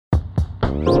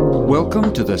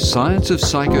Welcome to the Science of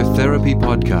Psychotherapy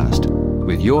podcast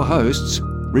with your hosts,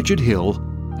 Richard Hill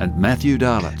and Matthew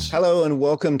Darlitz. Hello and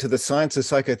welcome to the Science of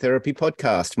Psychotherapy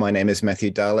podcast. My name is Matthew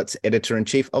Darlitz,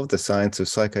 Editor-in-Chief of the Science of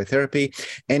Psychotherapy,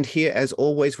 and here as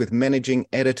always with Managing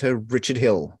Editor Richard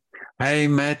Hill. Hey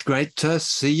Matt, great to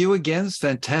see you again. It's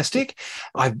fantastic.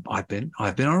 I've been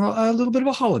on a little bit of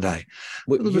a holiday,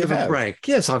 a little bit of a break.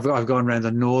 Yes, I've gone around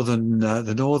the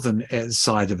northern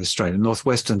side of Australia,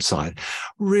 northwestern side.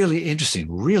 Really interesting,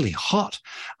 really hot,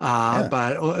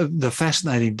 but the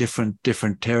fascinating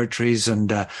different territories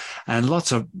and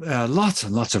lots and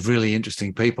lots of really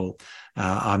interesting people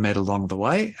I met along the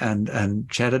way and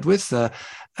chatted with.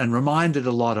 And reminded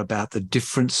a lot about the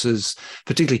differences,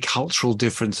 particularly cultural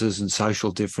differences and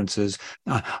social differences.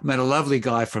 I met a lovely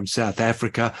guy from South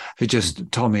Africa who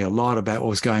just told me a lot about what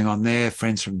was going on there,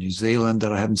 friends from New Zealand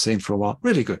that I haven't seen for a while.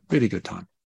 Really good time.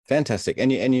 Fantastic.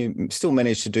 And you still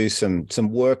managed to do some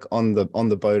work on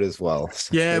the boat as well.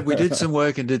 Yeah, we did some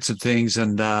work and did some things,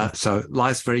 and so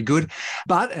life's very good.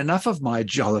 But enough of my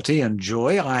jollity and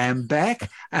joy. I am back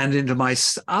and into my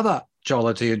other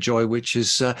jollity and joy, which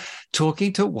is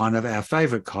talking to one of our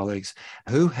favorite colleagues.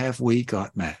 Who have we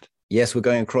got, Matt? Yes, we're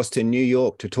going across to New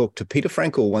York to talk to Peter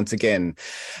Fraenkel once again.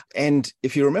 And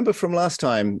if you remember from last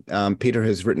time, Peter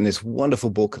has written this wonderful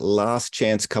book, Last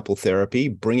Chance Couple Therapy,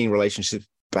 bringing relationships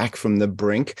back from the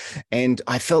brink. And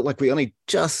I felt like we only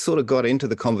just sort of got into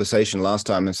the conversation last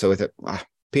time. And so I thought,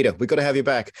 Peter, we've got to have you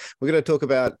back. We're going to talk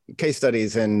about case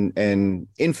studies and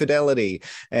infidelity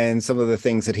and some of the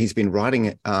things that he's been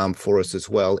writing for us as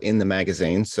well in the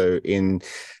magazine. So in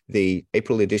the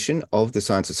April edition of the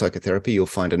Science of Psychotherapy, you'll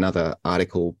find another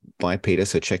article by Peter.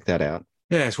 So check that out.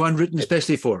 Yeah, it's one written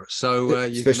especially for us. So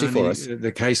especially for us.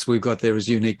 The case we've got there is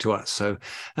unique to us. So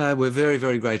we're very,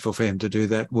 very grateful for him to do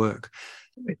that work.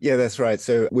 Yeah, that's right.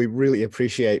 So we really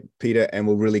appreciate Peter, and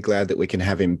we're really glad that we can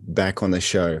have him back on the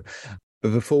show.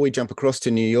 But before we jump across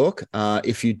to New York,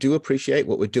 if you do appreciate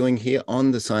what we're doing here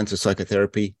on the Science of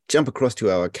Psychotherapy, jump across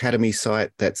to our Academy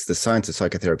site. That's the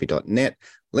scienceofpsychotherapy.net.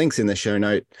 Links in the show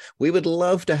note. We would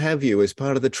love to have you as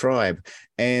part of the tribe.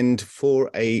 And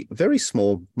for a very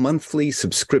small monthly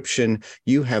subscription,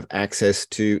 you have access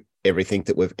to everything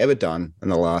that we've ever done in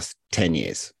the last 10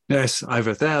 years. Yes,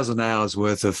 over 1,000 hours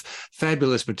worth of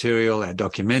fabulous material, our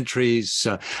documentaries,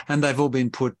 and they've all been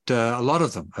put, a lot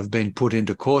of them have been put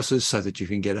into courses so that you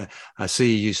can get a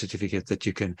CEU certificate that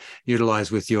you can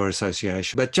utilize with your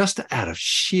association. But just out of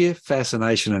sheer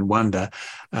fascination and wonder,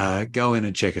 go in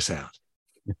and check us out.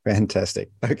 Fantastic.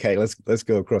 Okay, let's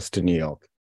go across to New York.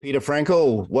 Peter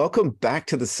Fraenkel, welcome back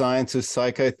to the Science of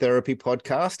Psychotherapy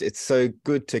podcast. It's so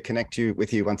good to connect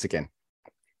with you once again.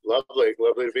 Lovely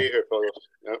to be here, fellows.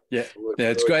 Yep. Yeah,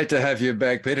 it's great to have you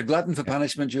back, Peter. Glutton for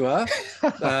punishment you are,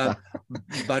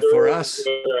 but for us,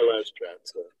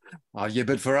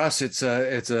 but for us, it's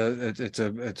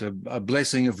a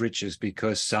blessing of riches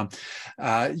because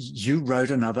you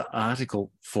wrote another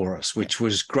article for us, which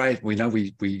was great. We know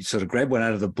we sort of grabbed one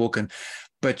out of the book,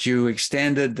 but you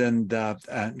extended and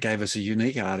gave us a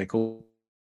unique article,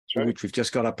 right, which we've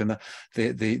just got up in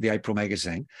the April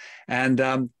magazine,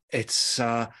 and it's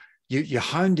you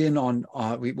honed in on.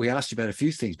 We asked you about a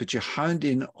few things, but you honed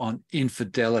in on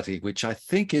infidelity, which I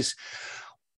think is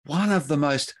one of the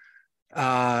most.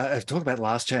 Talk about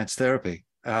last chance therapy,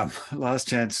 last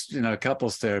chance,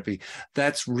 couples therapy.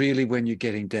 That's really when you're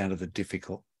getting down to the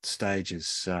difficult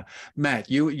stages. Matt,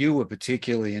 you were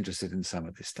particularly interested in some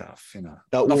of this stuff,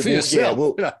 not for yourself.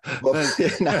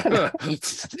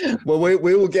 Well, we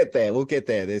will get there. We'll get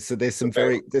there. There's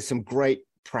some great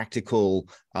practical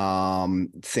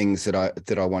things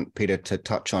that I want Peter to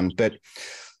touch on, but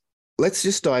let's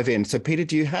just dive in. So Peter,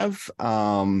 do you have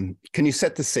can you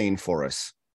set the scene for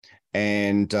us?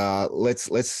 And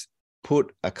let's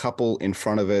put a couple in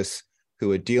front of us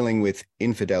who are dealing with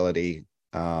infidelity,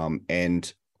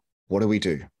 and what do we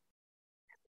do?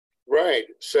 Right.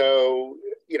 So,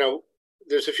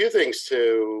 there's a few things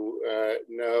to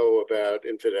know about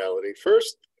infidelity.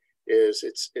 First is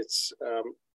it's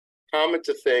common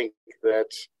to think that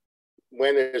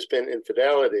when there's been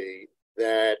infidelity,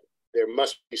 that there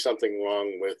must be something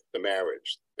wrong with the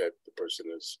marriage that the person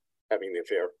is having the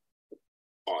affair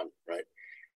on, right?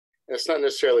 That's not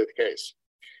necessarily the case.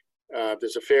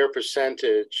 There's a fair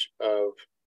percentage of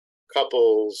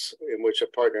couples in which a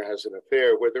partner has an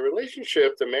affair where the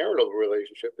marital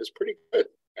relationship is pretty good,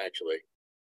 actually.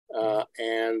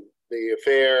 And the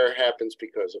affair happens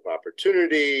because of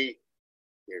opportunity.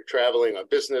 You're traveling on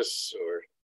business or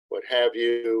what have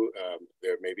you.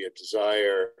 There may be a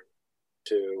desire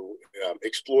to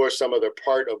explore some other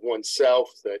part of oneself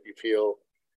that you feel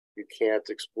you can't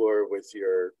explore with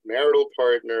your marital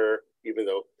partner, even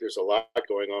though there's a lot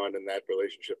going on in that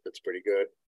relationship that's pretty good.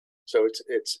 So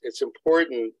it's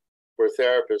important for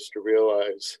therapists to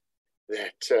realize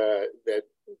that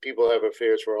people have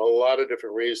affairs for a lot of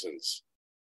different reasons.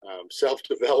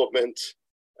 Self-development,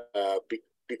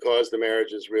 because the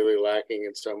marriage is really lacking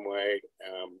in some way,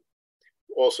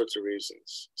 all sorts of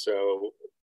reasons. So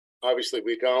obviously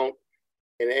we don't,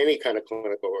 in any kind of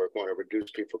clinical work, want to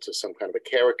reduce people to some kind of a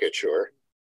caricature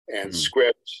and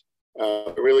script,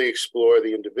 really explore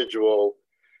the individual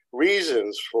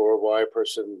reasons for why a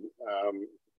person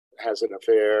has an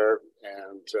affair,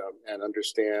 and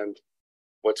understand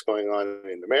what's going on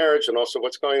in the marriage, and also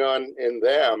what's going on in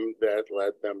them that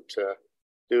led them to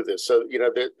do this. So,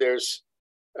 there's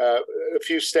a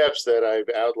few steps that I've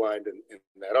outlined in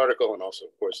that article, and also,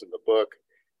 of course, in the book,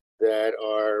 that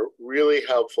are really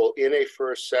helpful in a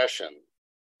first session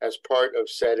as part of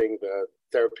setting the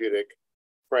therapeutic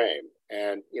frame.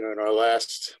 And, in our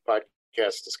last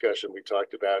podcast discussion, we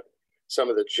talked about some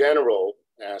of the general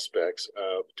aspects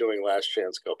of doing last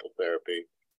chance couple therapy.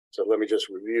 So let me just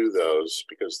review those,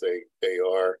 because they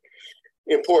are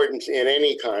important in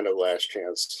any kind of last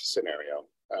chance scenario.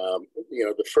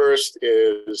 The first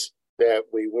is that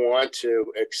we want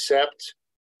to accept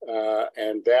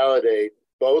and validate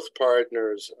both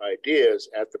partners' ideas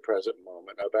at the present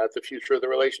moment about the future of the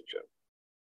relationship.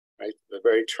 Right? The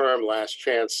very term last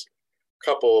chance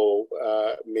couple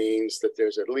means that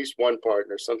there's at least one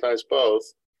partner, sometimes both,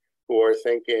 who are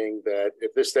thinking that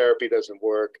if this therapy doesn't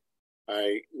work,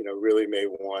 I really may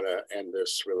want to end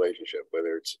this relationship,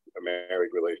 whether it's a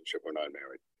married relationship or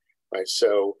non-married. Right?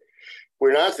 So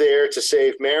we're not there to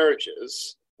save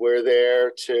marriages. We're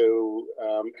there to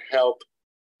help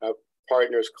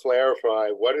partners clarify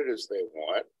what it is they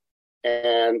want.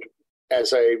 And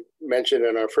as I mentioned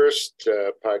in our first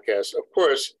podcast, of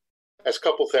course, as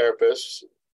couple therapists,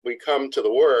 we come to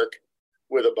the work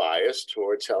with a bias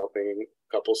towards helping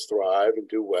couples thrive and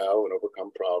do well and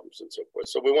overcome problems and so forth.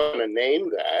 So we want to name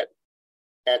that.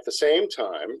 At the same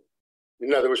time,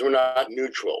 in other words, we're not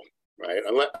neutral, right?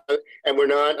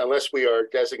 Unless we are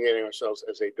designating ourselves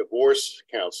as a divorce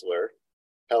counselor,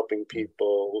 helping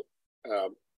people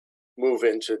move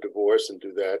into divorce and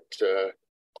do that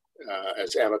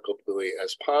as amicably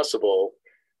as possible.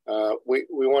 We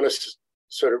want to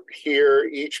sort of hear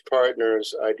each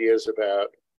partner's ideas about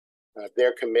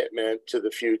their commitment to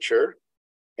the future,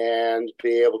 and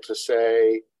be able to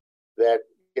say that,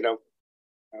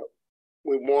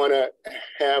 we want to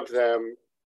have them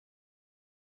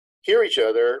hear each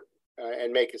other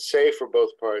and make it safe for both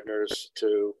partners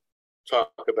to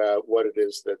talk about what it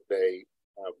is that they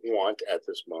want at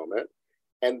this moment.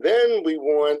 And then we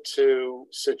want to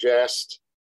suggest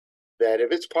that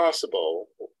if it's possible,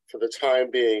 for the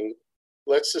time being,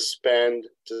 let's suspend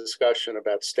discussion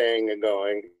about staying and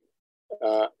going,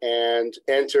 and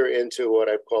enter into what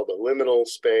I've called a liminal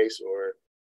space, or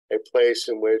a place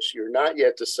in which you're not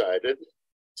yet decided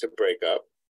to break up,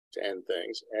 to end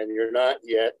things, and you're not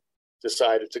yet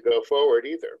decided to go forward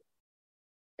either.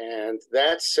 And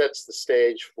that sets the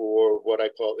stage for what I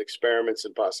call experiments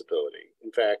in possibility.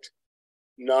 In fact,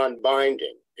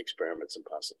 non-binding experiments in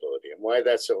possibility. And why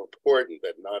that's so important,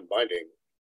 that non-binding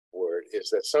word, is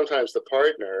that sometimes the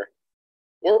partner,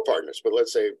 or partners, but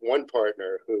let's say one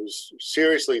partner who's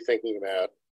seriously thinking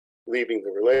about leaving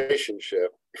the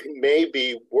relationship, may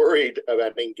be worried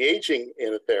about engaging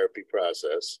in a therapy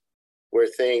process where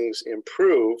things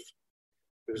improve,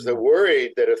 because they're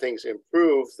worried that if things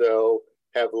improve, they'll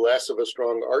have less of a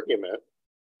strong argument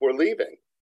for leaving.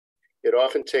 It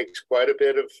often takes quite a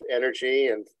bit of energy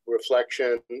and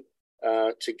reflection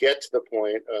to get to the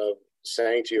point of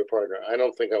saying to your partner, I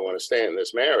don't think I want to stay in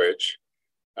this marriage.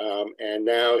 And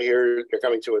now here you're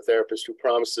coming to a therapist who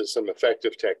promises some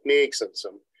effective techniques and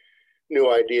some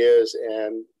new ideas,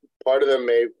 and part of them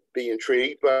may be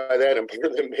intrigued by that, and part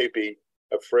of them may be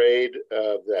afraid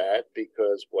of that,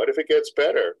 because what if it gets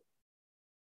better?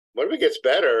 What if it gets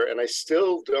better and I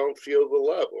still don't feel the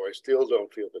love, or I still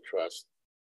don't feel the trust,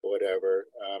 or whatever?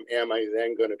 Am I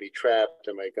then going to be trapped?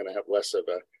 Am I going to have less of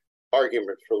an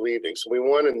argument for leaving? So we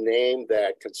want to name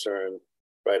that concern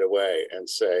right away and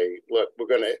say, look, we're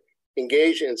going to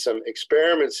engage in some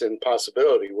experiments in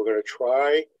possibility. We're going to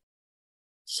try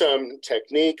some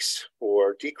techniques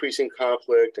for decreasing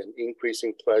conflict and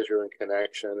increasing pleasure and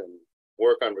connection, and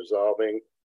work on resolving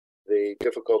the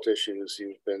difficult issues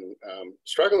you've been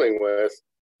struggling with.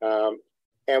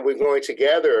 And we're going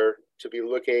together to be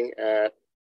looking at,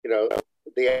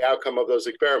 the outcome of those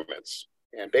experiments.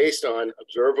 And based on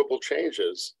observable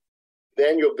changes,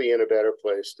 then you'll be in a better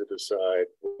place to decide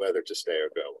whether to stay or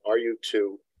go. Are you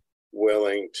to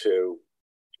willing to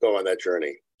go on that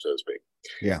journey, so to speak.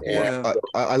 Yeah. And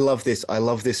I love this. I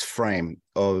love this frame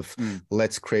of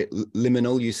let's create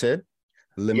liminal, you said?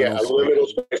 Liminal space. Liminal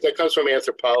space. That comes from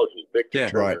anthropology, Victor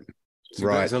Turner.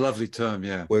 Right. It's a lovely term,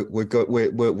 yeah. We're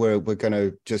going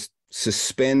to just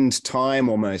suspend time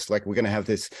almost, like we're going to have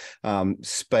this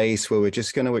space where we're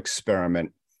just going to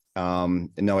experiment.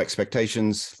 No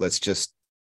expectations. Let's just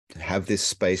have this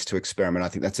space to experiment. I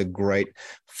think that's a great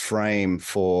frame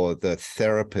for the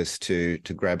therapist to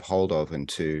grab hold of and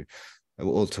to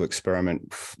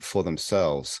experiment for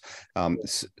themselves.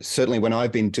 Certainly when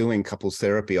I've been doing couples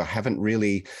therapy, I haven't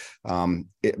really,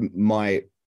 my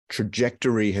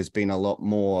trajectory has been a lot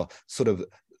more sort of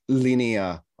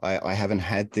linear. I haven't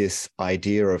had this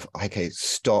idea of, okay,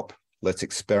 stop, let's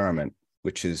experiment,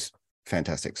 which is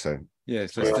fantastic. So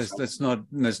yes, let's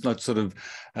not sort of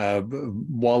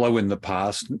wallow in the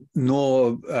past,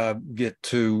 nor get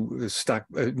too stuck,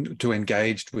 too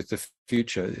engaged with the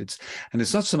future. It's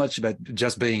not so much about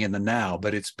just being in the now,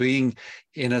 but it's being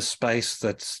in a space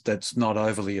that's not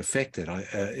overly affected.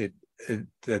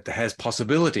 That has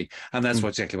possibility, and that's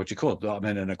exactly what you call it. I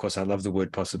mean, and of course, I love the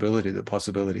word possibility, the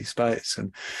possibility space,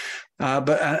 and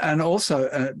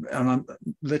also,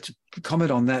 let's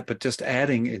comment on that. But just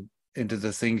adding it into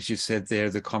the things you said there,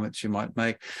 the comments you might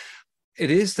make, it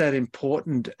is that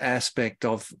important aspect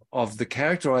of the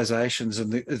characterizations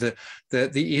and the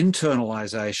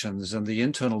internalizations and the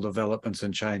internal developments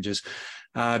and changes.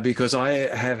 Because I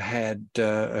have had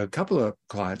a couple of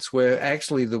clients where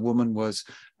actually the woman was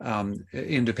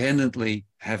independently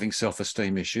having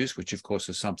self-esteem issues, which of course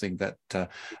is something that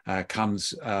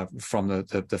comes from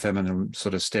the feminine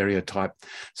sort of stereotype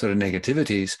sort of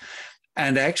negativities.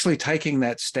 And actually taking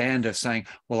that stand of saying,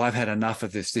 well, I've had enough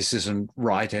of this, this isn't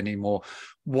right anymore,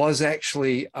 was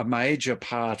actually a major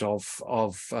part of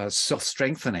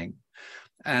self-strengthening.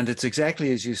 And it's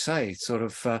exactly as you say, sort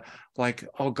of like,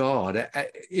 oh God,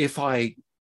 if I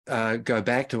go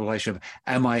back to a relationship,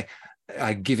 am I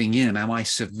giving in? Am I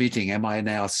submitting? Am I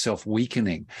now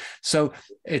self-weakening? So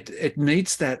it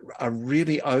needs a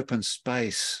really open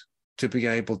space to be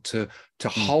able to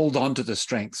hold on to the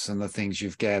strengths and the things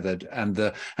you've gathered,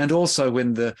 and also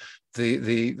when the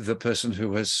person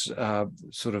who has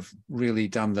sort of really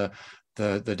done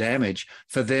the damage,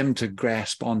 for them to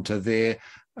grasp onto their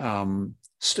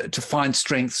to find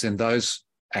strengths in those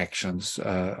actions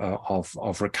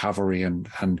of recovery and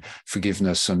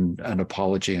forgiveness and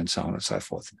apology and so on and so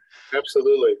forth.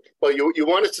 Absolutely. Well, you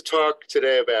wanted to talk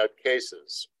today about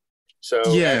cases. So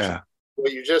actually,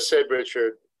 what you just said,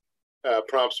 Richard,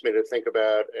 prompts me to think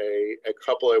about a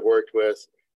couple I worked with.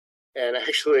 And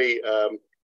actually,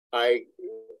 I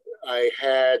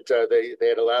had, they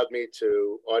had allowed me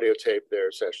to audio tape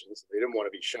their sessions. They didn't want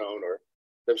to be shown or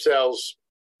themselves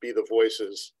be the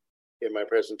voices in my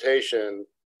presentation.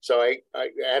 So I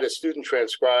had a student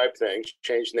transcribe things,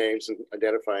 change names and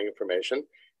identifying information,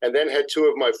 and then had two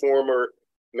of my former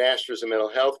Masters in Mental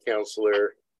Health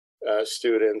Counselor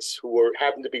students who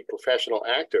happened to be professional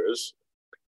actors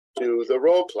do the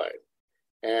role play.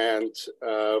 And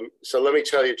so let me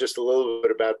tell you just a little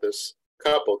bit about this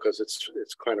couple, because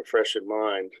it's kind of fresh in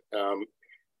mind.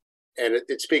 And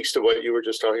it speaks to what you were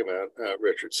just talking about,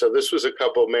 Richard. So this was a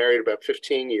couple married about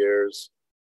 15 years,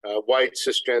 white,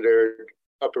 cisgendered,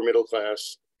 upper middle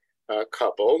class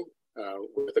couple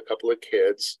with a couple of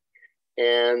kids.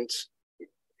 And,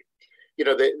 you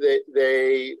know,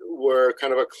 they were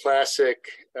kind of a classic,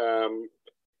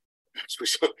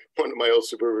 as one of my old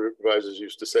supervisors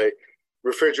used to say,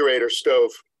 refrigerator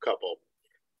stove couple.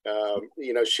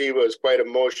 You know, she was quite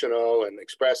emotional and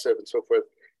expressive and so forth,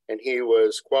 and he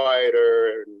was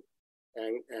quieter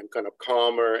and kind of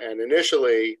calmer. And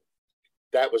initially,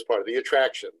 that was part of the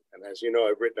attraction. And as you know,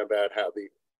 I've written about how the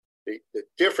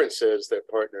differences that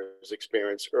partners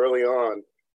experience early on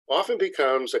often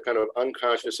becomes a kind of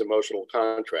unconscious emotional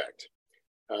contract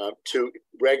to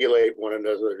regulate one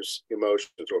another's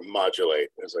emotions, or modulate,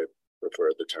 as I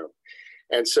prefer the term.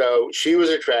 And so she was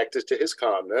attracted to his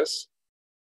calmness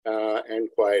and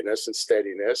quietness and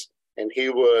steadiness. And he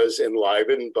was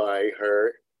enlivened by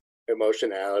her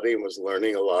emotionality and was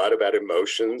learning a lot about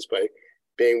emotions by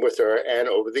being with her. And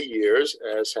over the years,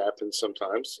 as happens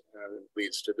sometimes,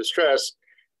 leads to distress,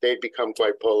 they'd become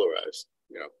quite polarized.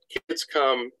 You know, kids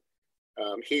come,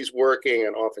 he's working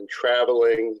and often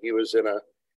traveling. He was in a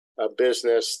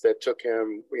business that took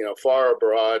him, you know, far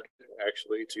abroad,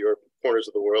 actually, to your corners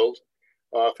of the world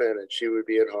often. And she would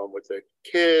be at home with the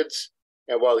kids.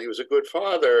 And while he was a good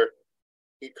father,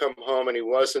 he'd come home and he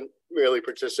wasn't really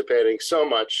participating so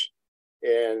much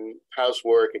in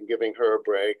housework and giving her a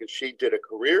break. And she did a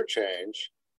career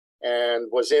change and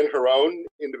was in her own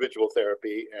individual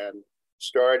therapy and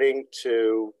starting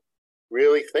to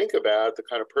really think about the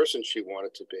kind of person she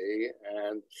wanted to be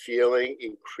and feeling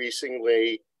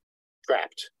increasingly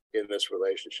trapped in this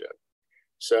relationship.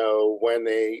 So when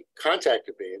they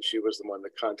contacted me, and she was the one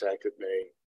that contacted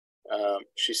me,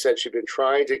 she said she'd been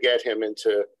trying to get him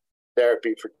into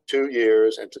therapy for 2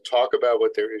 years and to talk about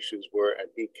what their issues were, and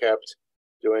he kept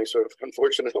doing sort of,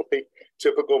 unfortunately,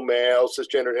 typical male,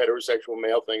 cisgendered, heterosexual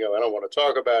male thing of, I don't want to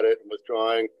talk about it, and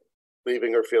withdrawing,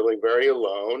 leaving her feeling very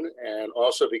alone. And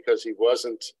also because he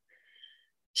wasn't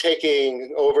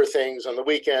taking over things on the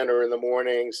weekend or in the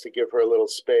mornings to give her a little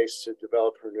space to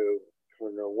develop her new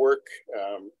work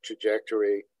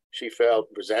trajectory, she felt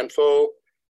resentful.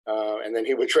 And then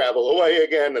he would travel away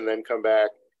again and then come back.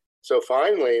 So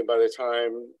finally, by the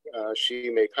time she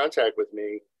made contact with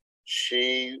me,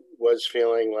 she was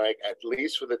feeling like, at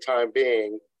least for the time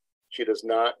being, she does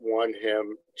not want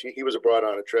him. He was abroad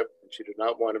on a trip, and she did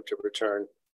not want him to return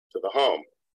to the home.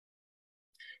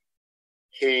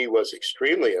 He was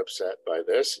extremely upset by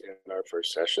this in our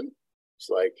first session. It's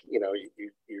like, you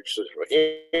sort of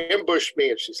ambushed me.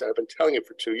 And she said, I've been telling you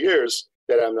for 2 years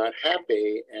that I'm not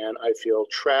happy, and I feel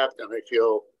trapped, and I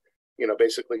feel,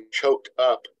 basically choked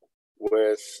up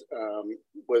with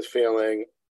feeling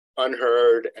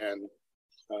unheard and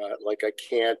like I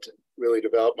can't really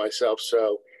develop myself.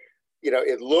 So,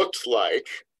 it looked like,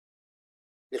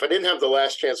 if I didn't have the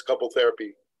last chance couple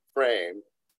therapy frame,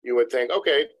 you would think,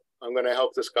 okay, I'm going to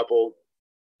help this couple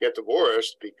get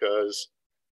divorced because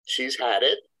she's had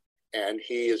it and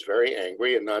he is very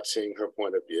angry and not seeing her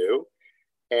point of view.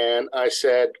 And I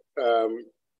said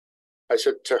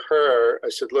to her,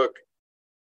 look,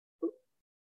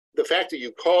 the fact that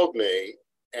you called me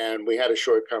and we had a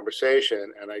short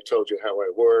conversation and I told you how I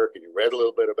work and you read a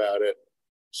little bit about it,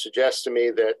 suggests to me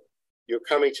that you're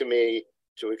coming to me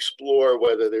to explore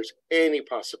whether there's any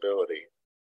possibility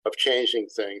of changing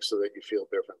things so that you feel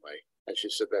differently. And she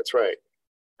said, that's right.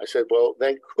 I said, well,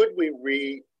 then could we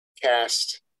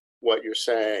recast what you're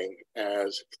saying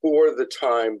as, for the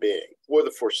time being, for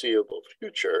the foreseeable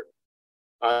future,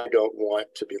 I don't want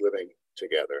to be living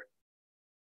together.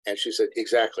 And she said,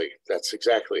 exactly, that's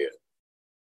exactly it.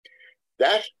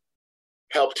 That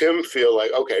helped him feel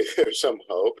like, okay, there's some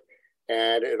hope.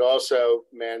 And it also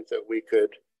meant that we could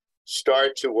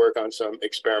start to work on some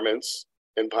experiments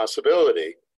in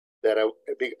possibility.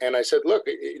 And I said, look,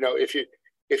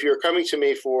 if you're coming to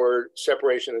me for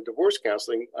separation and divorce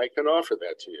counseling, I can offer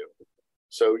that to you.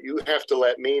 So you have to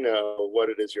let me know what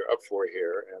it is you're up for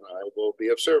here, and I will be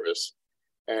of service.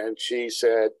 And she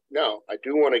said, no, I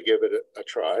do want to give it a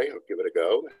try, or give it a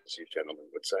go, as you gentlemen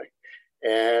would say.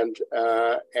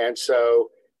 And so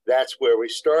that's where we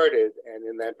started. And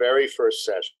in that very first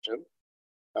session,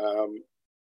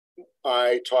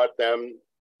 I taught them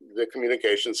the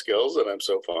communication skills that I'm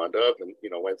so fond of, and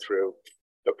went through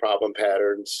the problem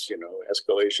patterns,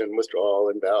 escalation, withdrawal,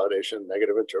 invalidation,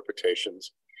 negative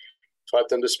interpretations, taught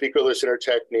them the speaker listener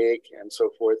technique and so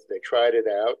forth. They tried it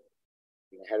out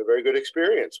and they had a very good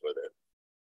experience with it.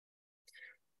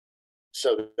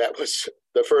 So that was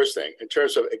the first thing in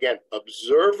terms of, again,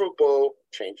 observable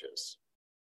changes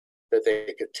that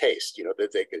they could taste,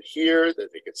 that they could hear,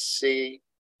 that they could see.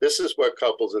 This is what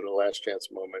couples in the last chance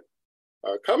moment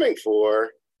are coming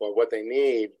for, or what they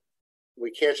need.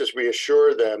 We can't just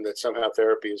reassure them that somehow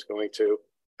therapy is going to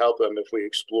help them if we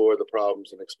explore the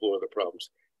problems.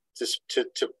 Just to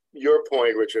your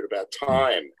point, Richard, about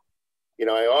time,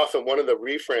 one of the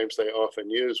reframes they often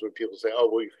use when people say,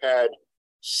 oh, we've had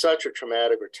such a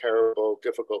traumatic or terrible,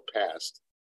 difficult past,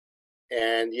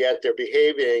 and yet they're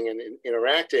behaving and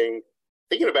interacting,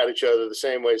 thinking about each other the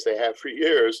same ways they have for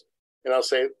years. And I'll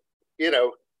say, in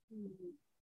a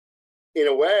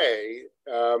way,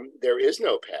 there is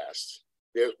no past.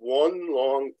 There's one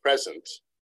long present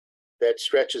that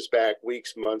stretches back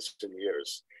weeks, months, and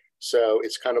years. So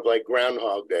it's kind of like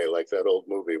Groundhog Day, like that old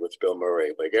movie with Bill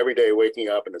Murray. Like every day waking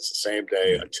up and it's the same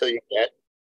day until you get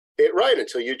it right,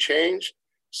 until you change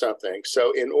something.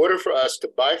 So in order for us to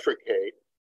bifurcate,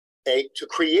 to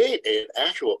create an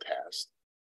actual past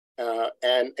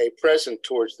and a present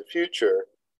towards the future,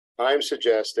 I'm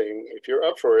suggesting, if you're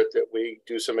up for it, that we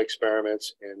do some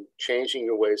experiments in changing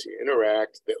the ways you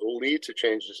interact that will lead to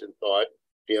changes in thought,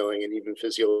 feeling, and even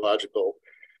physiological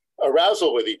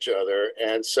arousal with each other.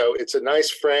 And so it's a nice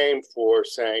frame for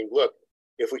saying, look,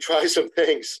 if we try some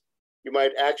things, you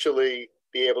might actually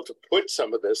be able to put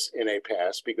some of this in a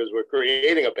past, because we're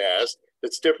creating a past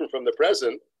that's different from the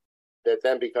present that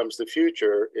then becomes the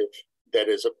future, if that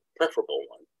is a preferable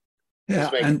one.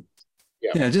 Yeah, and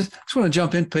Yeah. Yeah, just want to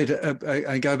jump in, Peter,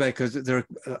 and go back, because there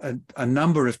are a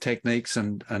number of techniques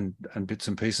and bits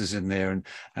and pieces in there,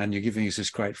 and you're giving us this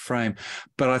great frame.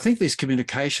 But I think these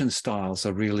communication styles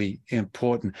are really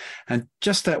important. And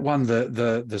just that one,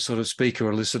 the sort of speaker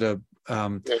elicitor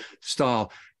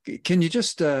style. Can you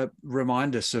just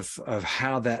remind us of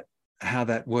how that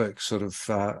works, sort of,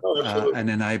 and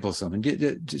enables them?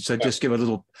 And so just give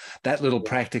that little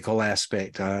practical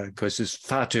aspect, because there's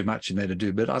far too much in there to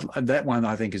do. But that one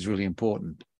I think is really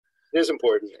important. It is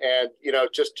important, and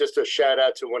just a shout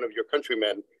out to one of your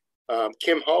countrymen,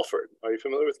 Kim Halford. Are you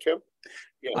familiar with Kim?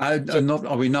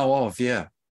 Yeah, we know of. Yeah.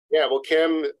 Yeah. Well,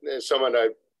 Kim is someone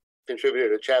I've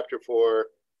contributed a chapter for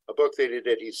a book that he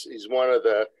did. He's one of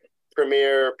the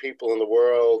premier people in the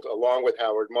world, along with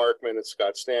Howard Markman and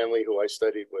Scott Stanley, who I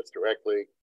studied with directly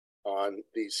on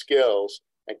these skills.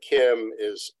 And Kim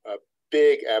is a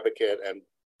big advocate and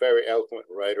very eloquent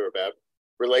writer about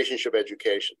relationship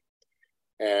education.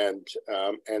 And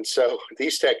so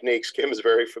these techniques Kim is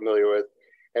very familiar with.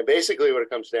 And basically what it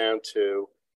comes down to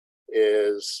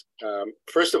is,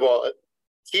 first of all,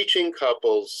 teaching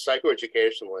couples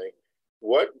psychoeducationally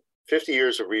what 50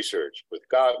 years of research with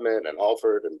Gottman and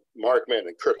Alford and Markman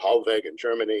and Kurt Hallweg in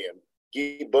Germany and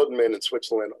Guy Bodenman in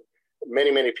Switzerland.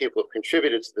 Many, many people have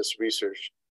contributed to this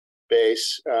research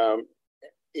base.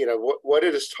 What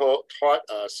it has taught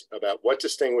us about what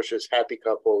distinguishes happy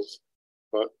couples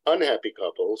from unhappy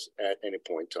couples at any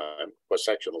point in time,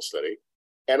 cross-sectional study,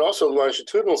 and also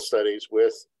longitudinal studies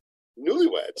with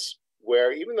newlyweds,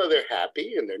 where even though they're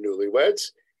happy and they're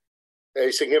newlyweds, a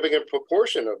significant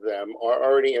proportion of them are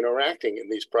already interacting in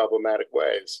these problematic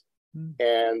ways.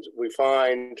 And we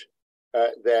find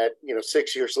that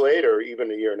 6 years later, or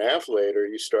even a year and a half later,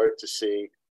 you start to see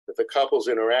that the couples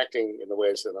interacting in the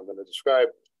ways that I'm going to describe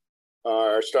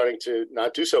are starting to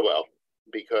not do so well,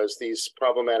 because these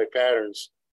problematic patterns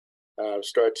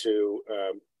start to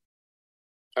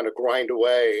kind of grind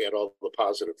away at all the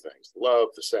positive things, the love,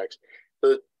 the sex.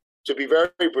 But to be very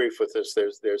brief with this,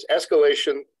 there's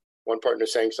escalation, one partner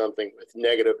saying something with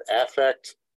negative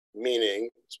affect, meaning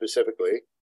specifically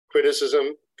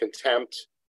criticism, contempt,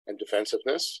 and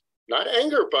defensiveness. Not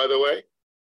anger, by the way.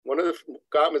 One of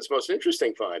Gottman's most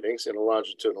interesting findings in a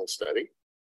longitudinal study,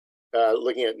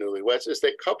 looking at newlyweds, is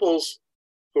that couples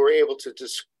who are able to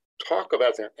just talk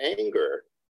about their anger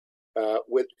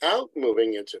without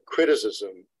moving into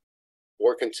criticism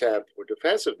or contempt or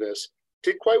defensiveness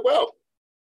did quite well.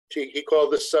 He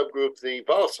called this subgroup the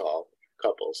volatile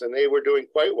couples, and they were doing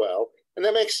quite well. And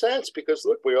that makes sense, because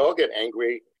look, we all get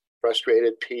angry,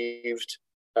 frustrated, peeved,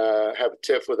 have a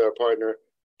tiff with our partner.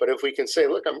 But if we can say,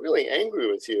 look, I'm really angry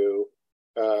with you,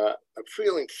 I'm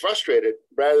feeling frustrated,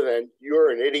 rather than you're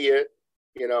an idiot,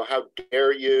 how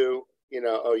dare you,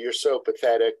 oh, you're so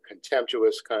pathetic,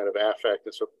 contemptuous kind of affect.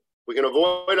 And so we can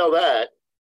avoid all that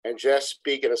and just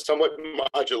speak in a somewhat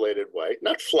modulated way,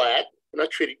 not flat. We're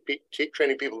not training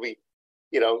people to be,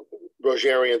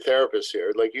 Rogerian therapists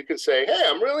here. Like, you can say, hey,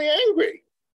 I'm really angry.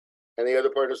 And the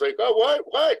other partner's like, oh,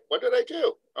 what did I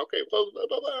do? Okay, well, blah,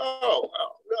 blah, blah. Oh,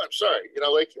 no, I'm sorry.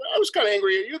 I was kind of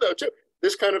angry at you though, too.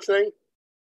 This kind of thing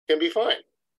can be fine.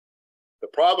 The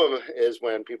problem is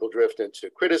when people drift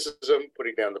into criticism,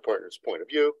 putting down the partner's point of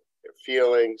view, their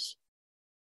feelings,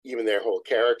 even their whole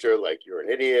character, like you're an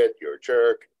idiot, you're a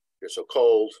jerk, you're so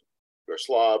cold, you're a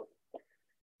slob.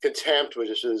 Contempt,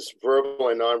 which is verbal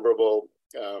and nonverbal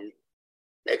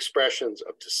expressions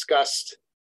of disgust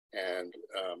and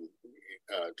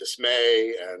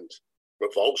dismay and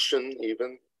revulsion,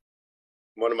 even.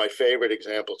 One of my favorite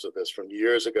examples of this from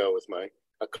years ago with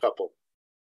a couple.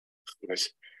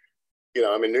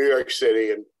 I'm in New York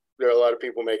City, and there are a lot of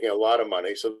people making a lot of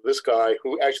money. So this guy,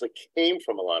 who actually came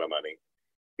from a lot of money,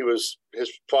 his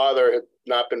father had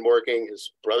not been working,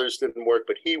 his brothers didn't work,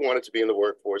 but he wanted to be in the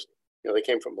workforce. He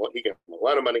came from a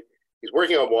lot of money. He's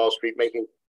working on Wall Street, making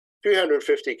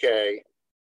 $350K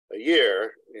a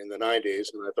year in the 90s.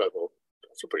 And I thought, well,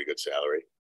 that's a pretty good salary.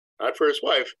 Not for his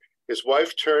wife. His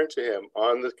wife turned to him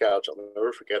on the couch. I'll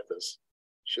never forget this.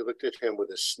 She looked at him with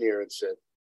a sneer and said,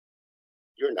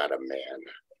 "You're not a man,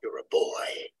 you're a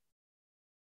boy.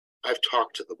 I've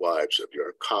talked to the wives of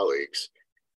your colleagues,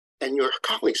 and your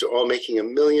colleagues are all making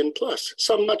 $1 million plus,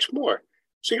 some much more.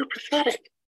 So you're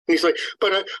pathetic." And he's like,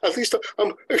 but at least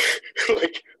I'm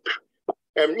like,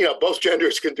 and both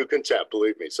genders can do contempt,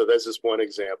 believe me. So that's just one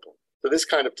example. So this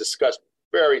kind of disgust,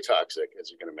 very toxic, as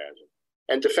you can imagine.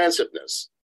 And defensiveness.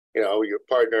 Your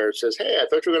partner says, hey, I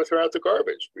thought you were going to throw out the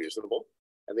garbage. Reasonable.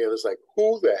 And the other's like,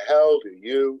 who the hell do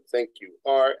you think you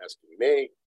are, asking me,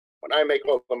 when I make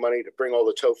all the money to bring all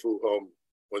the tofu home,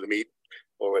 or the meat,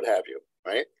 or what have you,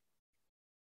 right?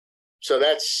 So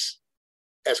that's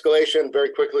escalation, very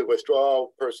quickly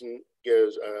withdrawal. Partner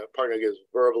gives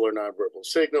verbal or nonverbal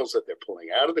signals that they're pulling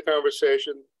out of the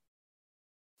conversation.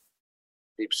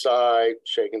 Deep sigh,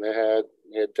 shaking the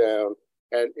head down.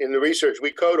 And in the research,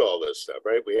 we code all this stuff,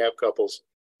 right? We have couples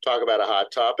talk about a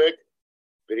hot topic,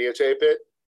 videotape it,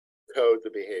 code the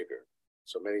behavior.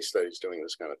 So many studies doing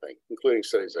this kind of thing, including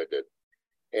studies I did.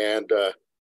 And,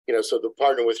 so the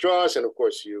partner withdraws, and of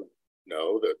course, you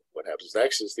know that what happens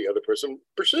next is the other person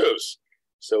pursues.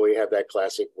 So we have that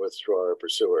classic withdrawer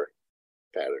pursuer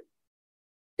pattern.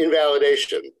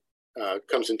 Invalidation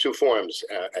comes in two forms,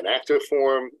 an active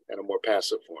form and a more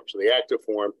passive form. So the active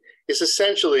form is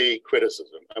essentially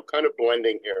criticism. I'm kind of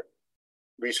blending here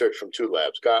research from two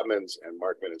labs, Gottman's and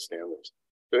Markman and Stanley's.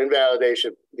 So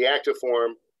invalidation, the active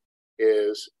form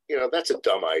is, that's a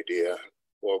dumb idea.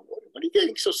 Or what are you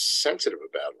getting so sensitive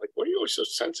about? Like, what are you always so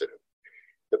sensitive?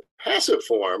 The passive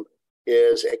form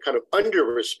is a kind of under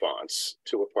response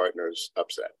to a partner's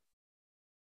upset.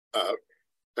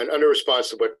 An under response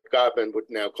to what Gottman would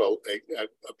now call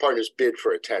a partner's bid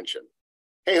for attention.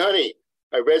 Hey, honey,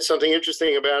 I read something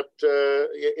interesting about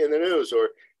in the news, or,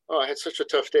 oh, I had such a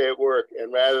tough day at work.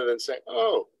 And rather than saying,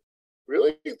 oh,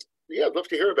 really? Yeah, I'd love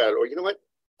to hear about it. Or, you know what?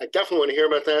 I definitely want to hear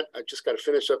about that. I just got to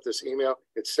finish up this email.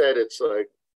 Instead, it's like,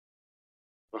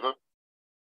 oh,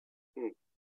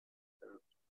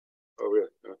 really?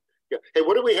 Yeah. Hey,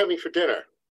 what are we having for dinner?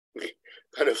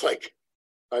 Kind of like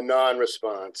a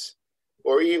non-response,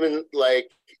 or even like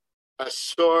a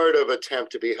sort of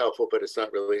attempt to be helpful, but it's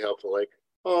not really helpful. Like,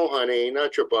 oh, honey,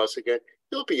 not your boss again.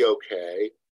 You'll be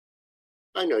okay.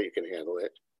 I know you can handle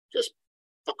it. Just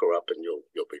fuck her up and you'll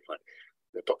be fine.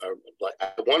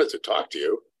 I wanted to talk to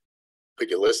you. Could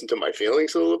you listen to my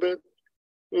feelings a little bit?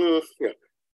 Yeah.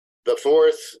 The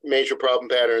fourth major problem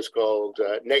pattern is called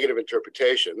negative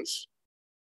interpretations.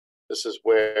 This is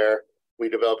where we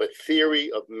develop a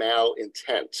theory of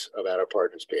malintent about our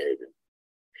partner's behavior.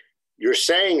 You're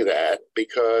saying that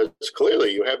because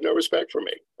clearly you have no respect for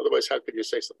me. Otherwise, how could you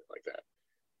say something like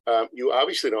that? You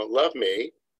obviously don't love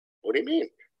me. What do you mean?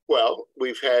 Well,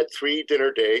 we've had 3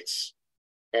 dinner dates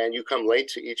and you come late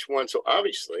to each one. So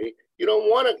obviously you don't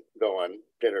want to go on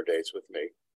dinner dates with me.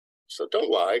 So don't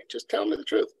lie. Just tell me the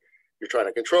truth. You're trying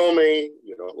to control me.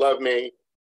 You don't love me.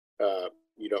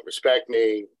 You don't respect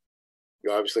me.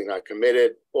 You're obviously not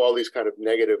committed. All these kind of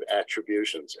negative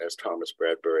attributions, as Thomas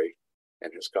Bradbury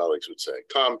and his colleagues would say.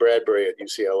 Tom Bradbury at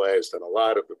UCLA has done a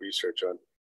lot of the research on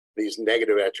these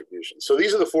negative attributions. So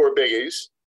these are the 4 biggies.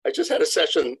 I just had a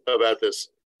session about this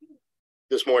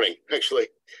morning, actually.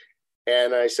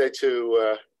 And I said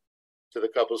to the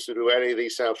couples, do any of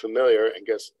these sound familiar? And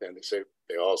they say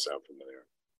they all sound familiar.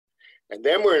 And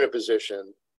then we're in a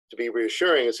position to be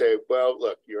reassuring and say, well,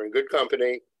 look, you're in good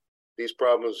company. These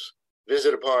problems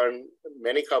visit upon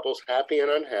many couples, happy and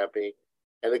unhappy.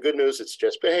 And the good news, it's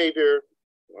just behavior.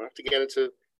 You don't have to get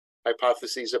into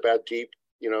hypotheses about deep,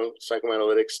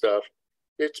 psychoanalytic stuff.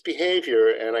 It's behavior,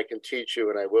 and I can teach you,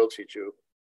 and I will teach you,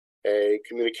 a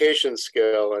communication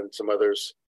skill and some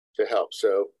others to help.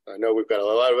 So I know we've got a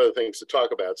lot of other things to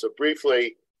talk about. So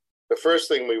briefly, the first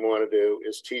thing we want to do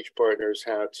is teach partners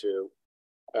how to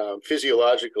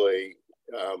physiologically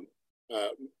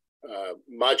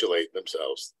modulate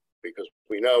themselves, because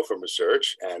we know from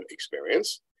research and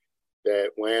experience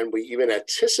that when we even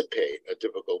anticipate a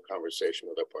difficult conversation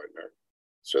with our partner,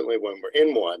 certainly when we're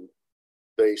in one,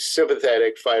 the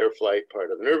sympathetic fight or flight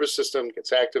part of the nervous system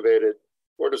gets activated,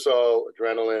 cortisol,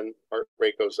 adrenaline, heart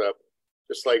rate goes up,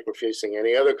 just like we're facing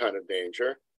any other kind of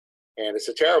danger. And it's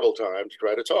a terrible time to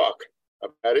try to talk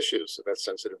about issues, about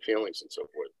sensitive feelings and so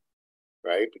forth,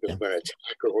 right? Because we're going to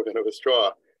attack or we're going to withdraw.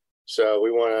 So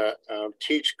we want to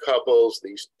teach couples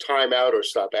these timeout or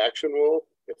stop action rule.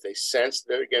 If they sense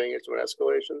they're getting into an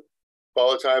escalation,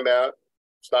 call a timeout,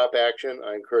 stop action.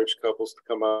 I encourage couples to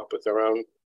come up with their own,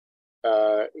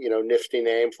 nifty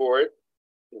name for it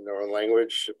in their own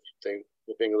language.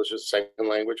 If English is a second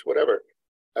language, whatever,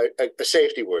 a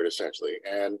safety word essentially.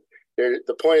 And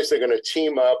the point is they're going to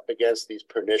team up against these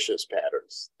pernicious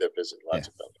patterns that visit lots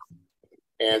of couples.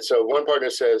 And so one partner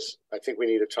says, I think we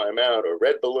need a timeout or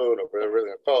red balloon or whatever they're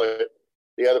going to call it.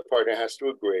 The other partner has to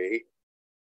agree.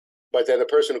 But then the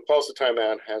person who calls the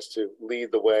timeout has to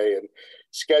lead the way in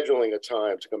scheduling a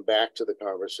time to come back to the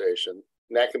conversation.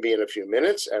 And that can be in a few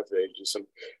minutes after they do some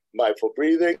mindful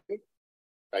breathing.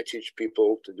 I teach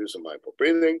people to do some mindful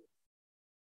breathing.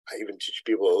 I even teach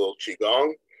people a little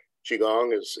Qigong.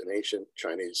 Qigong is an ancient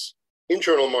Chinese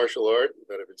internal martial art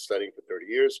that I've been studying for 30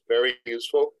 years. Very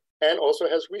useful. And also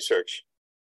has research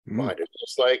behind it,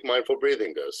 just like mindful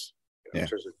breathing does, in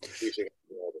terms of using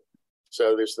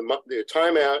So there's the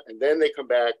timeout, and then they come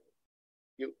back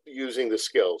using the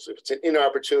skills. If it's an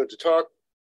inopportune to talk,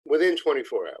 within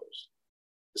 24 hours.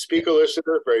 The speaker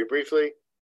listener, very briefly,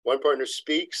 one partner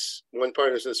speaks, one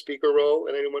partner is in the speaker role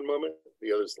at any one moment,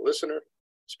 the other is the listener.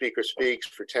 Speaker speaks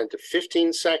for 10 to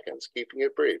 15 seconds, keeping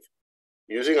it brief,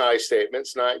 using I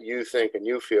statements, not you think and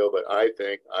you feel, but I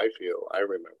think, I feel, I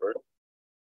remember.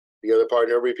 The other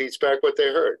partner repeats back what they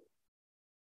heard.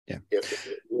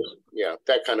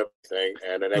 That kind of thing,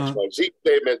 and an XYZ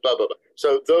statement, blah, blah, blah.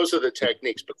 So those are the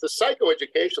techniques. But the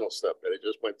psychoeducational stuff that I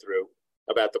just went through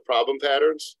about the problem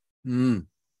patterns,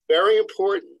 very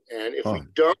important. And if we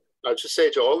don't, I'll just say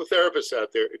to all the therapists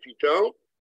out there, if you don't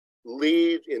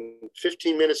lead in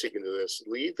 15 minutes, you can do this,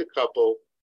 lead the couple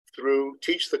through,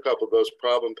 teach the couple those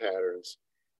problem patterns.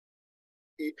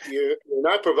 You're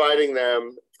not providing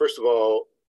them, first of all,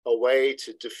 a way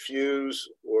to diffuse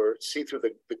or see through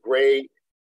the gray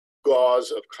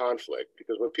gauze of conflict.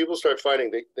 Because when people start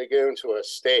fighting, they get into a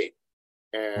state,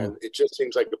 and it just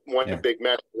seems like one big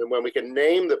mess. And when we can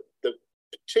name the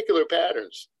particular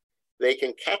patterns, they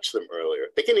can catch them earlier.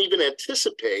 They can even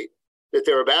anticipate that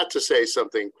they're about to say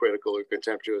something critical or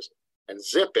contemptuous and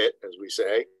zip it, as we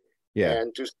say,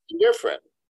 and do something different,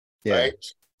 right?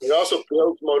 It also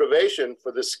builds motivation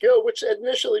for the skill, which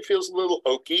initially feels a little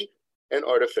hokey and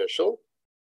artificial,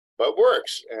 but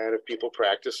works. And if people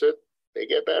practice it, they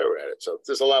get better at it. So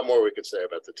there's a lot more we could say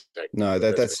about the technique. No,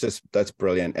 that's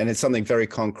brilliant, and it's something very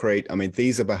concrete. I mean,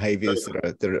 these are behaviors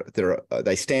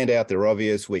they stand out. They're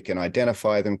obvious. We can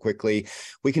identify them quickly.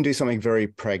 We can do something very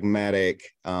pragmatic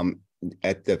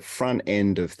at the front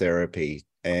end of therapy,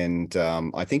 and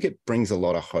I think it brings a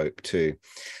lot of hope too.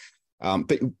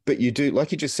 But you do,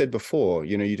 like you just said before,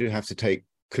 you do have to take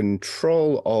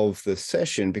control of the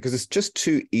session, because it's just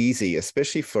too easy,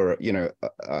 especially for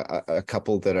a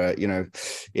couple that are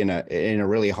in a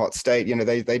really hot state.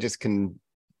 They just can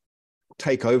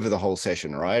take over the whole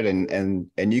session, right?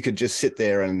 And you could just sit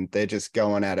there and they're just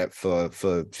going at it for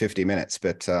 50 minutes.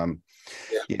 But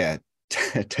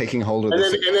taking hold of and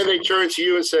then they turn to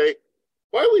you and say,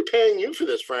 "Why are we paying you for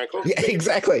this, Fraenkel?" Yeah,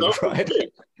 exactly. Right.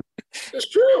 It's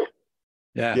true.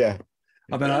 Yeah.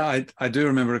 I mean, I do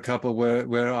remember a couple where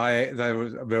they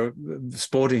were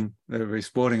very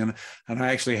sporting, and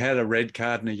I actually had a red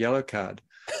card and a yellow card,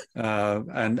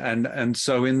 and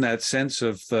so in that sense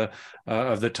of the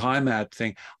timeout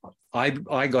thing,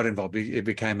 I got involved. It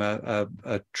became a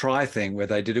try thing where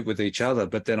they did it with each other,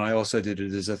 but then I also did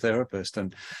it as a therapist,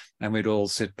 and we'd all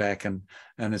sit back and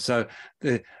so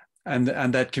and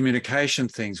that communication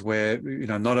things where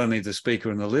not only the speaker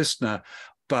and the listener,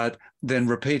 but then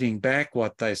repeating back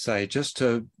what they say, just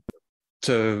to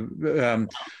kind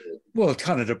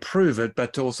of to prove it,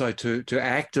 but also to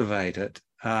activate it.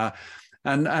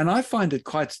 And I find it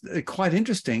quite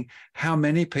interesting how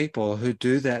many people who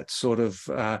do that sort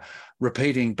of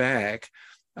repeating back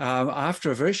after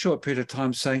a very short period of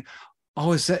time saying,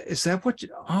 "Oh, is that what you?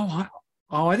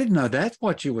 I didn't know that's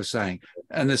what you were saying."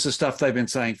 And this is stuff they've been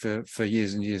saying for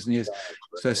years and years and years.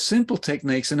 So simple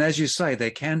techniques, and as you say,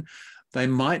 they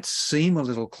might seem a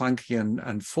little clunky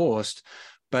and forced,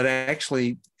 but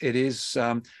actually it is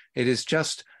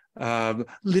just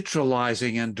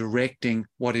literalizing and directing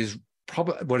what is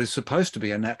supposed to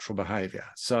be a natural behavior.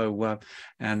 So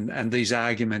and these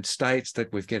argument states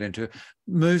that we get into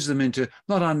moves them into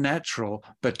not unnatural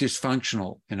but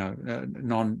dysfunctional,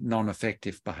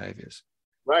 non-effective behaviors.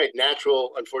 Right,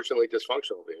 natural, unfortunately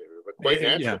dysfunctional behavior, but quite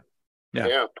natural.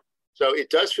 Yeah. So it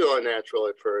does feel unnatural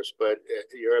at first, but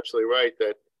you're absolutely right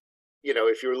that,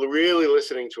 if you're really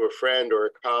listening to a friend or a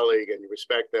colleague and you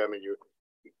respect them, and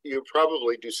you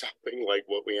probably do something like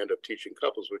what we end up teaching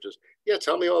couples, which is,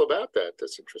 tell me all about that.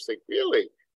 That's interesting. Really?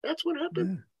 That's what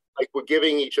happened? Yeah. Like, we're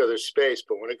giving each other space.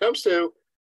 But when it comes to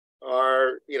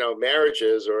our,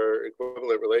 marriages or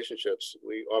equivalent relationships,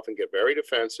 we often get very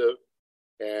defensive,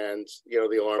 and,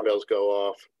 the alarm bells go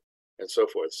off and so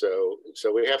forth. So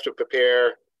we have to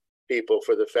prepare people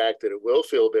for the fact that it will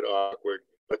feel a bit awkward,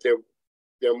 but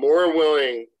they're more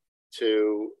willing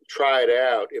to try it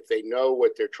out if they know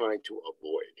what they're trying to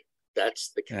avoid.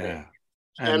 That's the key. Yeah.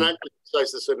 And I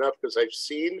emphasize this enough because I've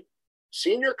seen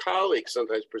senior colleagues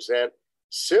sometimes present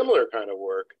similar kind of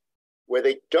work where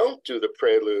they don't do the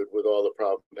prelude with all the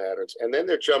problem patterns, and then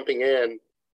they're jumping in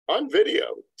on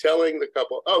video telling the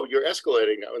couple, "Oh, you're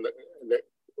escalating now," and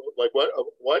like, what?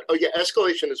 Oh, yeah,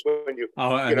 escalation is when you.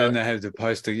 Oh, and then they have to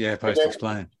post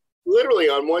explain. Literally,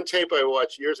 on one tape I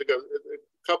watched years ago,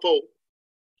 a couple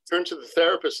turned to the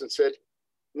therapist and said,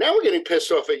 "Now we're getting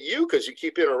pissed off at you because you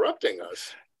keep interrupting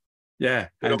us." Yeah,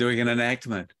 and doing an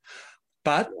enactment.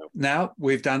 But now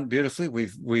we've done beautifully.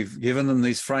 We've given them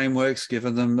these frameworks,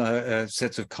 given them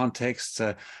sets of contexts,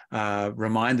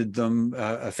 reminded them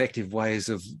effective ways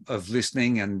of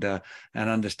listening and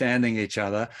understanding each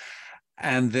other,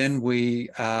 and then we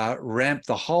ramp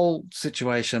the whole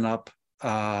situation up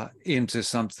into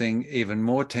something even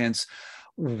more tense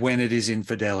when it is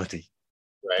infidelity.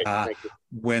 Right.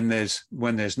 When there's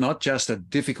not just a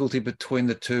difficulty between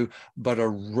the two, but a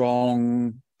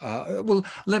wrong. Well,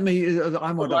 let me.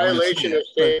 I want a violation of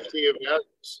safety of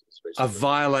values. A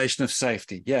violation of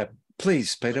safety. Yeah,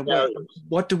 please, Peter.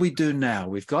 What do we do now?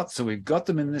 We've got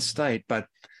them in this state, but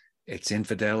it's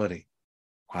infidelity.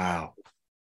 Wow.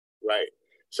 Right.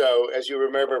 So, as you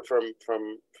remember from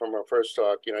our first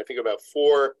talk, I think about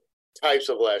 4 types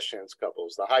of last chance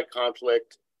couples: the high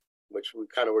conflict, which we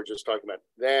kind of were just talking about.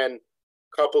 Then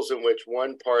couples in which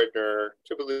one partner,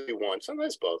 typically one,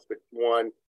 sometimes both, but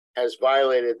one has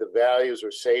violated the values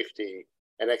or safety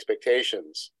and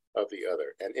expectations of the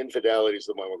other. And infidelity is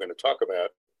the one we're going to talk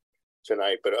about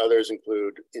tonight, but others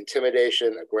include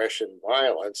intimidation, aggression,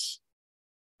 violence.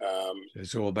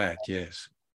 It's all bad, yes.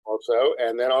 Also,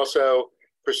 and then also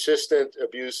persistent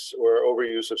abuse or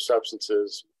overuse of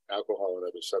substances, alcohol and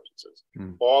other substances.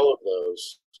 All of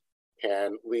those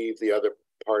can leave the other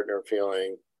partner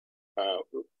feeling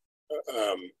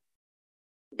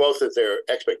both that their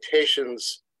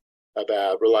expectations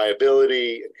about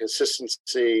reliability and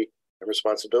consistency and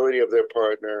responsibility of their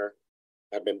partner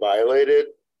have been violated.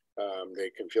 They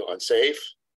can feel unsafe,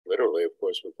 literally, of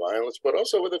course, with violence, but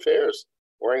also with affairs,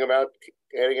 worrying about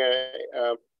getting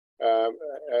a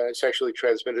sexually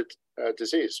transmitted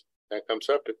disease that comes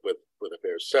up with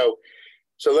affairs. So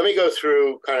let me go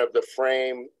through kind of the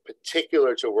frame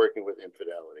particular to working with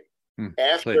infidelity.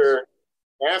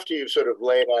 After you've sort of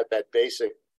laid out that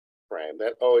basic frame,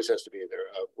 that always has to be there.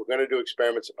 We're going to do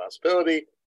experiments of possibility.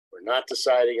 We're not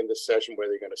deciding in this session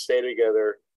whether you're going to stay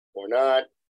together or not.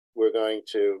 We're going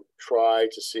to try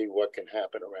to see what can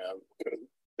happen around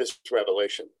this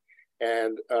revelation.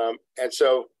 And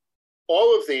so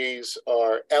all of these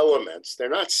are elements. They're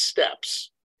not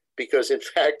steps, because in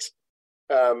fact,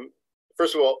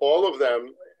 first of all of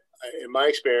them, in my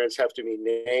experience, have to be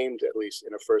named at least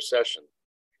in a first session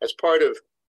as part of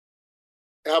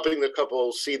helping the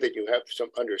couple see that you have some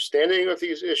understanding of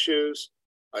these issues,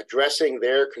 addressing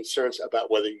their concerns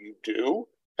about whether you do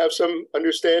have some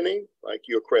understanding, like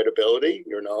your credibility,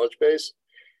 your knowledge base.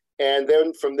 And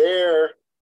then from there,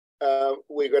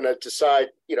 we're going to decide,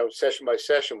 session by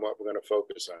session, what we're going to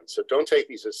focus on. So don't take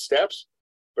these as steps,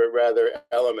 but rather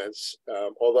elements,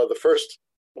 although the first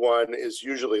one is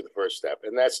usually the first step,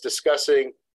 and that's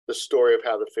discussing the story of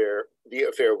how the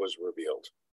affair was revealed.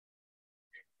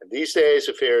 And these days,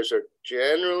 affairs are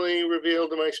generally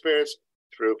revealed, in my experience,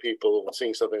 through people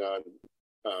seeing something on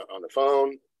the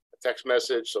phone, a text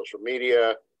message, social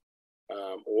media,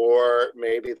 or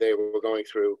maybe they were going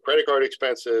through credit card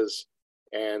expenses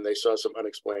and they saw some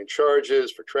unexplained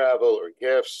charges for travel or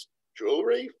gifts,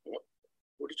 jewelry. What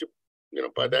did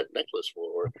you buy that necklace for?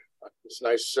 Or this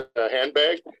nice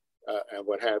handbag, and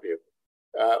what have you.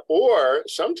 Or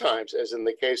sometimes, as in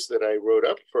the case that I wrote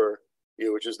up for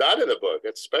you, which is not in the book,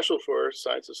 it's special for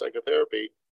Science of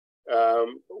Psychotherapy,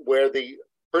 where the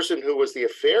person who was the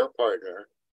affair partner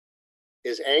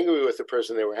is angry with the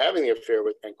person they were having the affair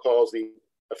with and calls the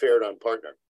affair on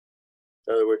partner.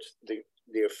 In other words,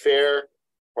 the affair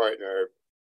partner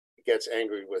gets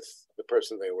angry with the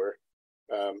person they were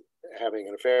having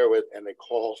an affair with, and they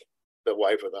call the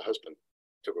wife or the husband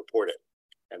to report it.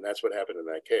 And that's what happened in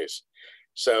that case.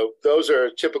 So those are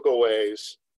typical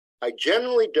ways. I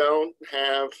generally don't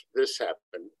have this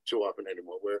happen too often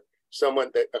anymore, where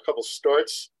a couple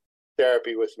starts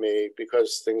therapy with me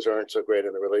because things aren't so great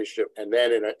in the relationship, and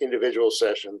then in an individual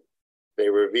session, they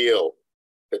reveal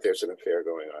that there's an affair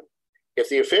going on. If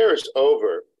the affair is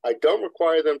over, I don't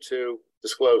require them to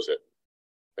disclose it.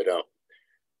 I don't.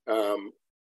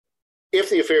 If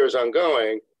the affair is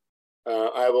ongoing,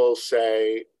 I will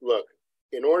say, look,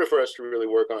 in order for us to really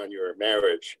work on your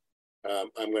marriage,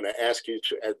 I'm going to ask you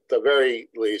to, at the very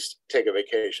least, take a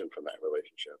vacation from that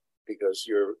relationship, because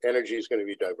your energy is going to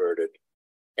be diverted.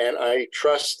 And I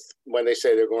trust when they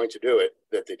say they're going to do it,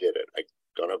 that they did it. I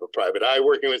don't have a private eye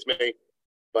working with me,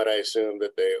 but I assume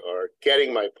that they are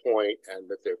getting my point and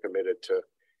that they're committed to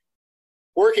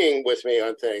working with me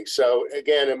on things. So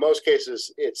again, in most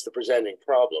cases, it's the presenting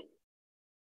problem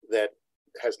that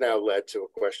has now led to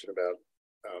a question about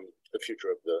the future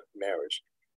of the marriage.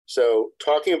 So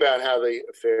talking about how the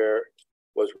affair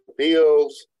was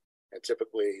revealed, and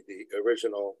typically the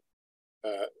original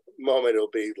moment will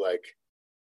be like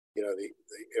the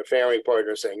affaring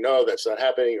partner saying, no, that's not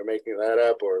happening, you're making that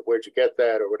up, or where'd you get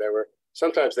that, or whatever.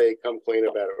 Sometimes they come clean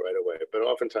about it right away, but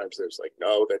oftentimes there's like,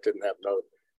 no, that didn't happen. No.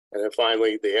 And then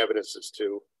finally the evidence is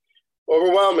too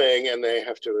overwhelming and they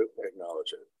have to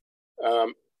acknowledge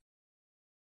it.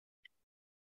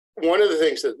 One of the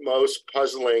things that's most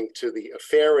puzzling to the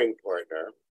affaring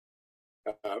partner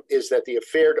is that the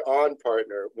affared on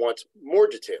partner wants more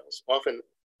details, often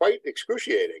quite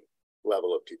excruciating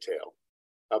level of detail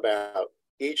about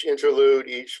each interlude,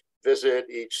 each visit,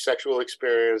 each sexual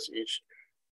experience, each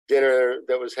dinner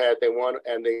that was had. They want,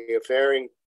 and the affaring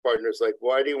partner is like,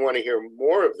 why do you want to hear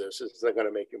more of this? Is that going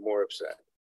to make you more upset?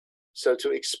 So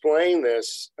to explain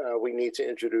this, we need to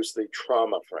introduce the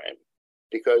trauma frame,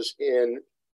 because in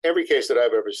every case that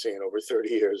I've ever seen over 30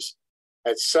 years,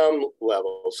 at some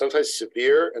level, sometimes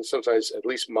severe and sometimes at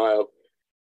least mild,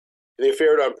 the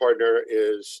affared on partner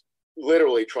is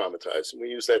literally traumatized. And we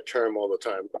use that term all the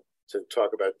time to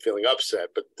talk about feeling upset,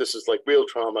 but this is like real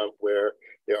trauma where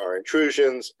there are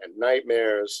intrusions and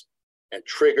nightmares and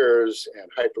triggers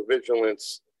and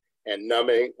hypervigilance and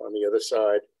numbing on the other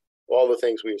side, all the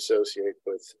things we associate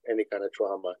with any kind of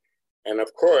trauma. And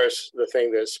of course, the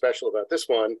thing that's special about this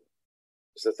one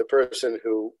is that the person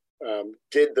who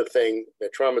did the thing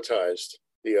that traumatized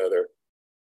the other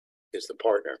is the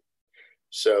partner.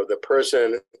 So the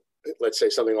person, let's say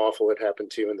something awful had happened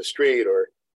to you in the street or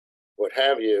what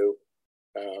have you,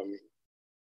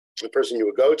 the person you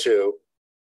would go to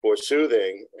for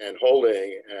soothing and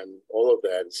holding and all of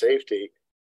that and safety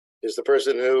is the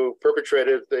person who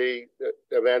perpetrated the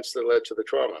events that led to the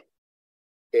trauma.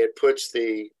 It puts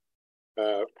the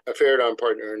affared on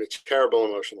partner in a terrible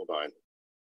emotional bind.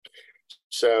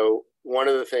 So one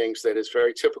of the things that is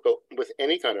very typical with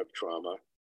any kind of trauma,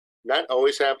 not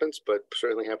always happens, but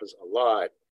certainly happens a lot,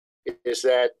 is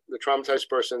that the traumatized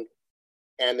person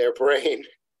and their brain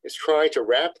is trying to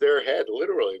wrap their head,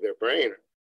 literally their brain,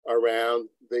 around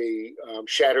the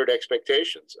shattered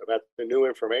expectations about the new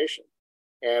information.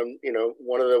 And,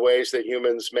 one of the ways that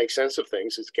humans make sense of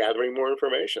things is gathering more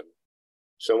information.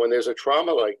 So when there's a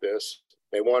trauma like this,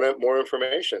 they want more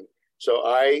information. So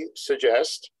I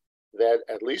suggest that,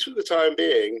 at least for the time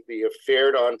being, the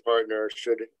affared on partner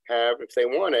should have, if they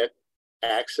want it,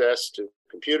 access to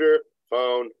computer,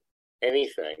 phone,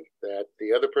 anything, that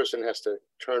the other person has to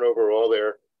turn over all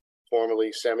their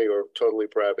formerly semi or totally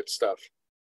private stuff.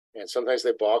 And sometimes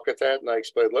they balk at that. And I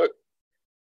explain, look,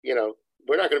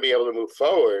 we're not going to be able to move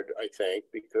forward, I think,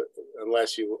 because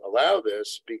unless you allow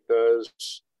this, because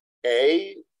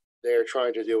A, they're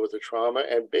trying to deal with the trauma,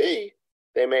 and B,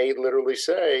 they may literally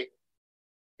say,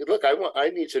 look, I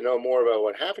need to know more about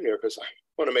what happened here because I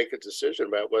want to make a decision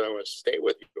about whether I want to stay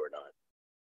with you or not.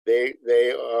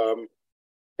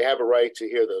 They have a right to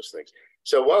hear those things.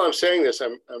 So while I'm saying this,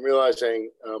 I'm realizing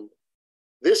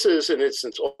this is an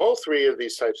instance, all three of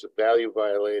these types of value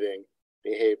violating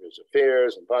behaviors,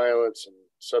 affairs and violence and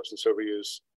substance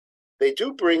overuse, they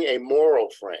do bring a moral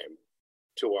frame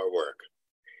to our work.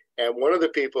 And one of the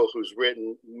people who's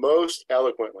written most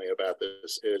eloquently about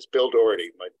this is Bill Doherty,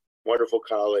 my wonderful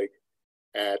colleague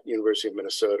at University of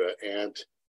Minnesota. And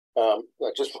I'm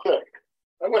going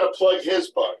to plug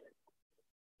his book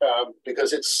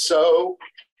because it's so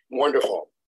wonderful.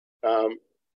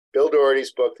 Bill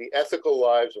Doherty's book, The Ethical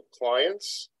Lives of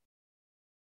Clients,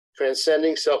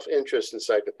 Transcending Self-Interest in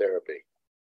Psychotherapy.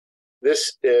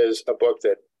 This is a book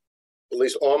that at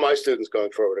least all my students going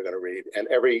forward are going to read, and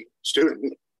every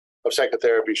student of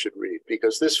psychotherapy should read,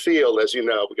 because this field, as you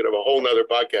know, we could have a whole nother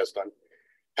podcast on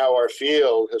how our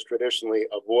field has traditionally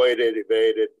avoided,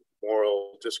 evaded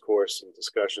moral discourse and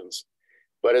discussions.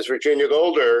 But as Virginia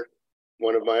Golder,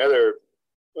 one of my other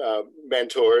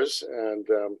mentors and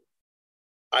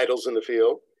idols in the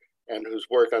field, and whose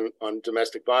work on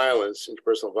domestic violence,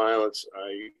 interpersonal violence,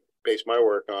 I base my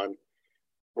work on,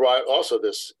 brought also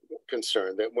this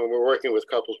concern that when we're working with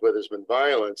couples where there's been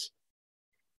violence,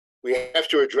 we have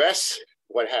to address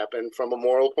what happened from a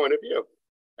moral point of view.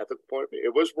 Ethical point of view.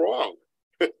 It was wrong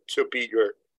to beat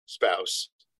your spouse,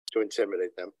 to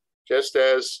intimidate them, just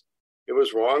as it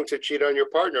was wrong to cheat on your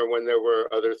partner when there were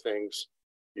other things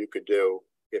you could do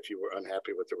if you were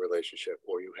unhappy with the relationship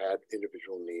or you had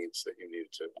individual needs that you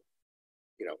needed to,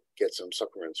 get some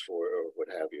succorance for or what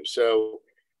have you. So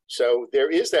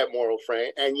there is that moral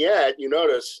frame, and yet you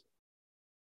notice,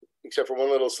 except for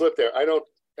one little slip there, I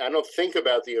don't think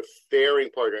about the affaring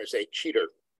partner as a cheater.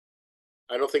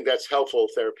 I don't think that's helpful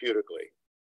therapeutically.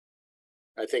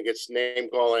 I think it's name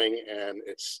calling, and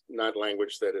it's not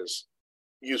language that is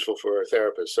useful for a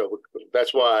therapist. So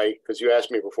that's why, because you asked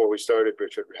me before we started,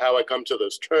 Richard, how I come to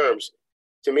those terms.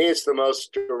 To me, it's the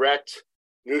most direct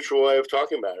neutral way of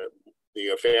talking about it. The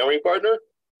affairing partner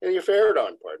and the affair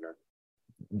on partner.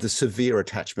 The severe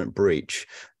attachment breach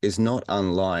is not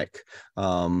unlike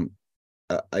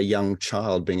a young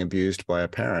child being abused by a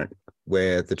parent,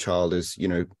 where the child is,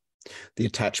 the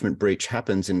attachment breach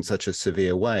happens in such a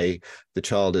severe way. The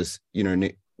child is,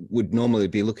 would normally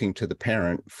be looking to the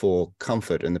parent for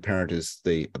comfort, and the parent is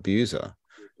the abuser.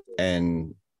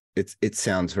 And it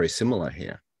sounds very similar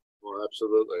here. Well,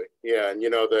 absolutely. Yeah. And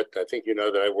I think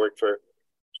that I worked for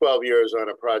 12 years on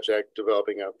a project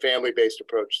developing a family-based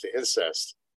approach to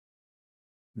incest.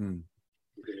 You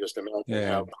can just imagine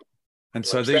how. And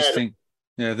so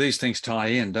these things tie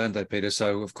in, don't they, Peter?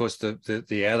 So of course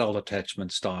the adult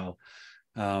attachment style,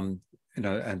 and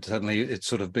suddenly it's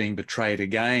sort of being betrayed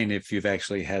again if you've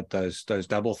actually had those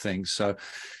double things. So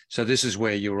this is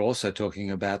where you're also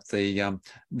talking about the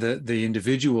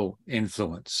individual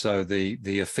influence. So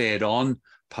the affared on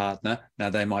partner, now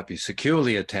they might be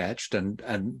securely attached and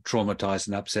traumatized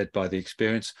and upset by the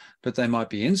experience, but they might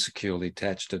be insecurely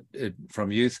attached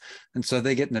from youth, and so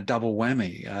they're getting a double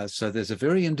whammy. So there's a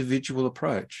very individual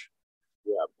approach.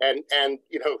 Yeah, and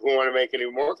if we want to make it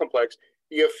even more complex,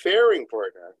 the affairing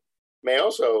partner may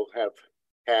also have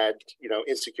had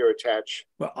insecure attach.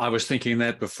 Well, I was thinking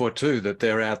that before too, that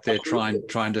they're out there trying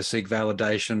to seek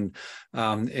validation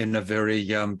in a very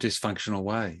dysfunctional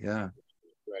way. Yeah.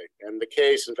 Right. And the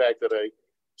case, in fact, that I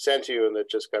sent to you and that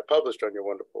just got published on your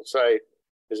wonderful site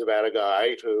is about a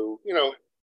guy who,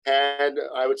 had,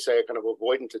 I would say, a kind of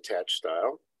avoidant attached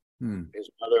style. His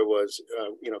mother was,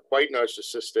 quite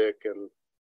narcissistic and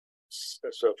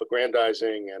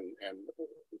self-aggrandizing and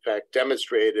in fact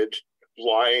demonstrated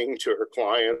lying to her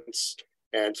clients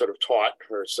and sort of taught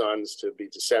her sons to be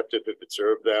deceptive if it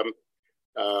served them.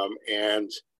 The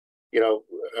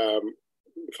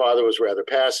father was rather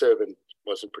passive and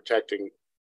wasn't protecting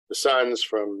the sons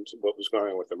from what was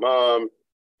going on with the mom.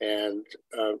 And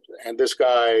this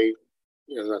guy,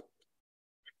 not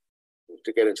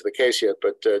to get into the case yet,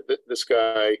 but this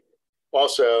guy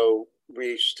also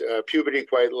reached puberty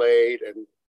quite late and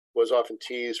was often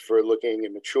teased for looking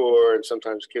immature. And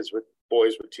sometimes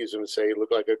boys would tease him and say he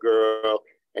looked like a girl,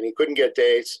 and he couldn't get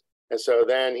dates. And so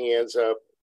then he ends up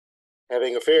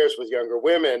having affairs with younger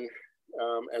women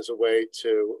as a way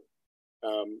to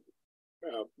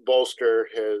bolster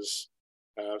his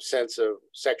sense of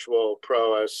sexual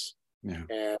prowess,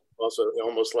 and also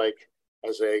almost like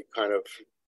as a kind of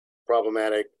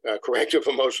problematic corrective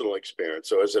emotional experience.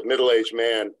 So as a middle-aged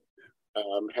man,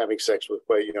 having sex with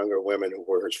quite younger women who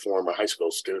were his former high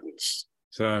school students.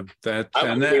 So not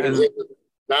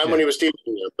when he was teaching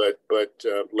it, but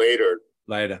later.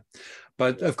 Later.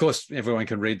 But of course, everyone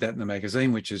can read that in the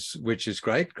magazine, which is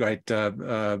great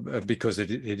because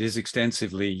it is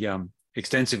extensively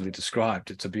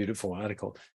described. It's a beautiful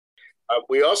article.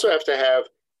 We also have to have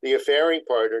the affaring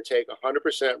partner take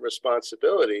 100%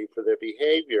 responsibility for their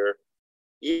behavior,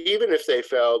 even if they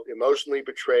felt emotionally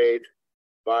betrayed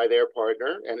by their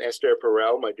partner. And Esther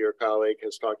Perel, my dear colleague,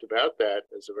 has talked about that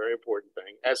as a very important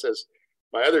thing, as has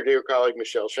my other dear colleague,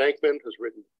 Michelle Shankman, who's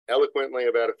written eloquently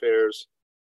about affairs,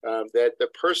 that the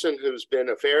person who's been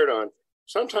affared on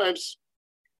sometimes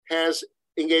has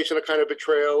engaged in a kind of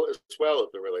betrayal as well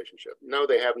of the relationship. No,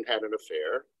 they haven't had an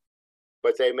affair,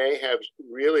 but they may have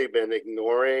really been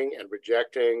ignoring and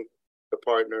rejecting the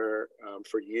partner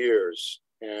for years.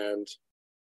 And,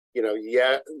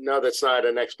 no, that's not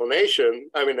an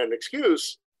an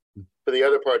excuse for the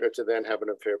other partner to then have an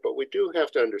affair. But we do have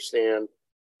to understand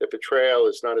that betrayal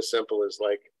is not as simple as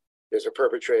like there's a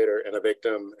perpetrator and a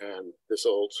victim and this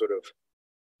old sort of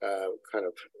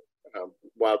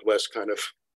Wild West kind of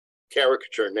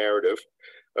caricature narrative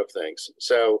of things.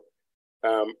 So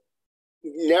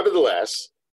nevertheless,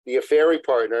 the affaring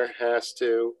partner has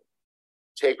to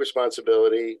take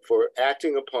responsibility for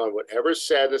acting upon whatever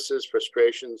sadnesses,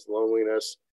 frustrations,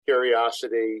 loneliness,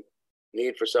 curiosity,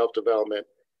 need for self-development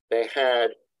they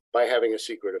had by having a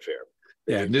secret affair.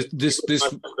 Yeah,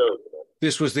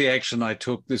 this was the action I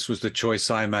took. This was the choice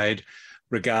I made,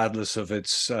 regardless of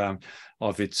its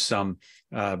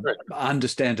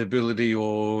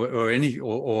understandability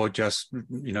or just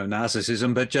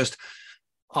narcissism, but just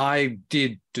I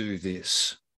did do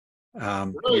this.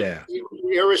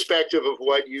 Irrespective of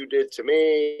what you did to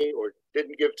me or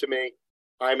didn't give to me,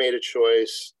 I made a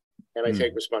choice and I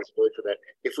take responsibility for that.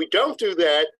 If we don't do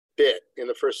that bit in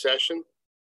the first session,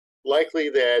 likely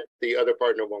that the other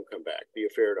partner won't come back, the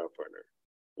affair on partner.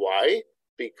 Why?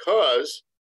 Because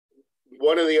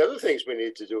one of the other things we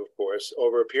need to do, of course,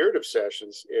 over a period of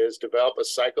sessions is develop a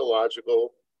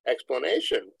psychological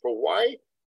explanation for why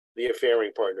the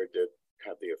affaring partner did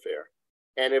have the affair.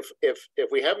 And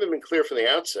if we haven't been clear from the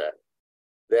outset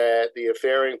that the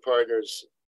affairing partner's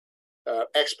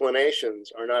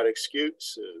explanations are not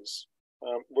excuses,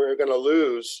 we're going to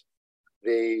lose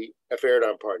the affair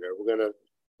on partner. We're going to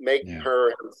make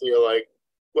her feel like,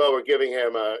 well, we're giving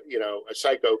him a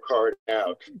psycho card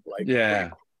out. Like,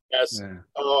 yes,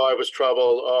 oh, I was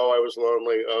troubled. Oh, I was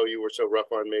lonely. Oh, you were so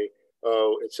rough on me.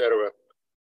 Oh, etc.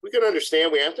 We can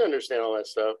understand. We have to understand all that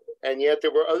stuff. And yet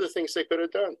there were other things they could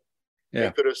have done. Yeah.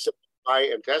 They could have said, I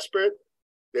am desperate.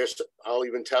 I'll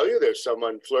even tell you, there's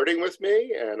someone flirting with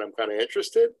me and I'm kind of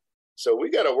interested. So we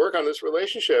got to work on this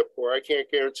relationship, or I can't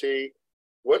guarantee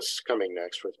what's coming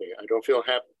next with me. I don't feel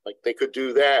happy. Like, they could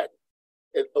do that.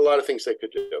 A lot of things they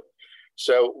could do.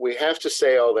 So we have to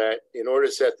say all that in order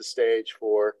to set the stage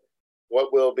for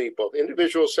what will be both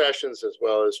individual sessions as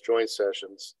well as joint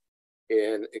sessions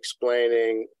in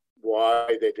explaining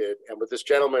why they did. And with this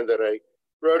gentleman that I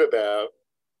wrote about,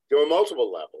 there were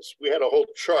multiple levels. We had a whole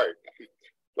chart,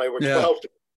 like we're 12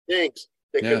 things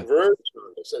that converge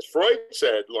on this. As Freud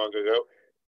said long ago,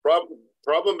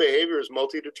 problem behavior is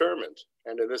multi-determined.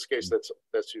 And in this case,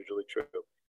 that's usually true.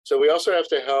 So we also have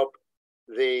to help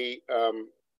the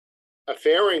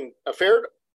affair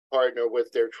partner with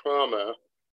their trauma.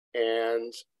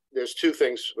 And there's two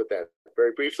things with that.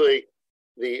 Very briefly,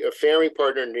 the affairing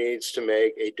partner needs to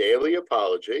make a daily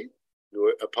apology, do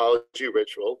an apology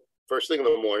ritual, first thing in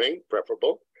the morning,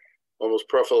 preferable, almost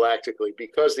prophylactically,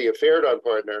 because the affair on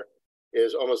partner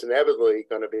is almost inevitably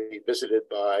going to be visited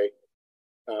by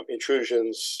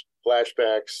intrusions,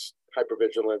 flashbacks,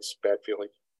 hypervigilance, bad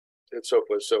feelings, and so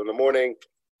forth. So in the morning,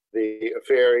 the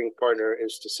affairing partner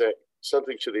is to say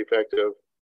something to the effect of,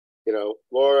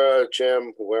 Laura,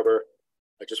 Jim, whoever,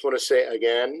 I just want to say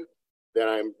again that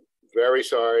I'm very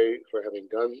sorry for having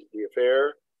done the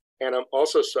affair. And I'm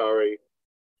also sorry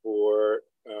for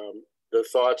the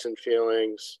thoughts and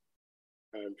feelings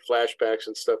and flashbacks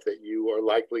and stuff that you are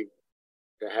likely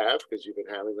to have because you've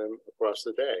been having them across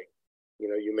the day.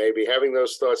 You may be having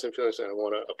those thoughts and feelings, and I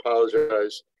want to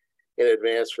apologize in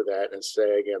advance for that and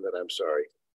say again that I'm sorry.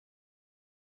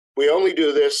 We only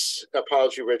do this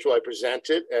apology ritual. I present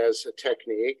it as a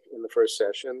technique in the first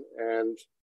session and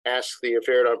ask the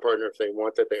affair on partner if they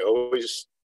want that. They always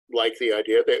like the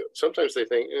idea. Sometimes they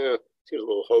think, it seems a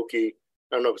little hokey.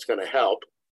 I don't know if it's going to help.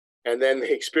 And then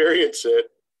they experience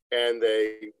it and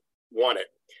they want it.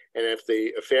 And if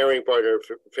the affairing partner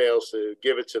fails to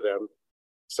give it to them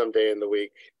someday in the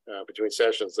week between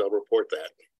sessions, they'll report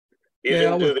that.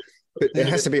 It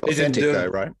has to be authentic, though,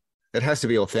 right? It has to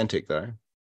be authentic, though.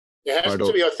 It has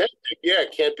to be authentic. Yeah,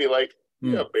 it can't be like,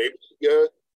 yeah, baby,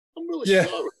 I'm really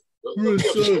sorry. Really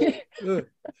sorry.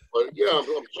 But yeah, I'm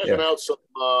checking out some.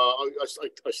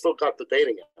 I still got the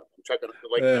dating app. I'm checking.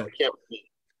 I can't.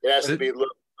 It has to be.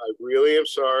 Look, I really am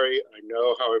sorry. I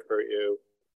know how I've hurt you,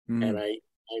 and I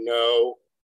know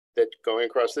that going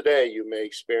across the day, you may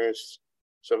experience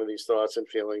some of these thoughts and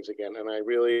feelings again, and I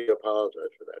really apologize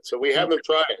for that. So we have them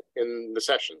try it in the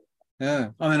session. Yeah,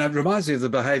 I mean, it reminds me of the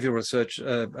behavioural research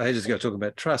ages ago talking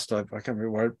about trust. I can't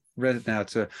remember where I read it now.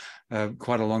 It's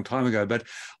quite a long time ago.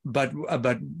 But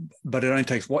it only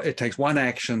takes one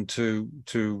action to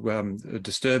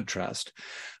disturb trust.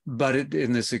 But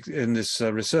in this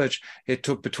research, it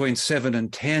took between 7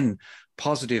 and 10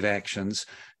 positive actions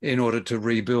in order to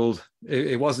rebuild.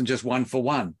 It wasn't just one for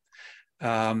one.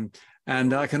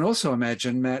 And I can also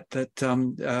imagine, Matt, that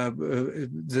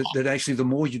that actually the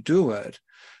more you do it,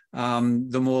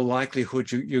 the more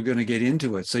likelihood you're going to get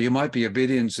into it. So you might be a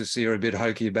bit insincere, a bit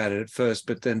hokey about it at first,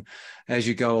 but then as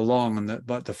you go along, and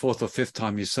but the fourth or fifth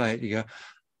time you say it, you go,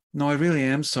 "No, I really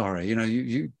am sorry."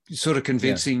 You sort of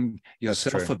convincing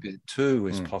yourself a bit too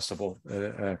is possible.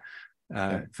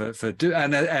 And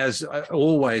as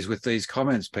always with these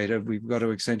comments, Peter, we've got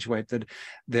to accentuate that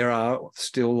there are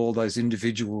still all those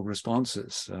individual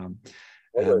responses.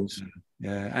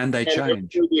 And they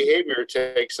change. Behavior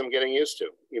takes some getting used to.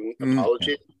 Even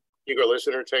apology, eager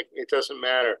listener, it doesn't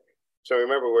matter. So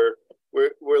remember,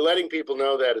 we're letting people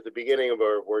know that at the beginning of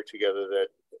our work together that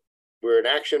we're an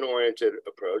action-oriented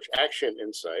approach, action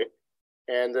insight,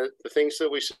 and the things that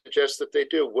we suggest that they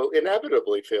do will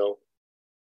inevitably feel,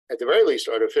 at the very least,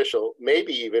 artificial,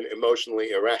 maybe even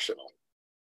emotionally irrational,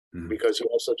 because you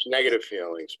have such negative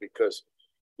feelings, because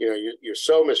you're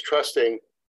so mistrusting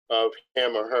of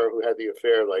him or her who had the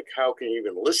affair. Like, how can you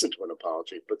even listen to an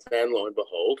apology? But then, lo and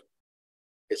behold,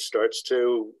 it starts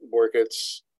to work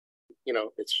its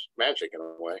magic in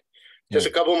a way. Just a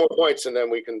couple more points, and then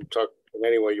we can talk in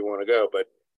any way you want to go. But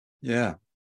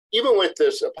even with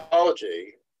this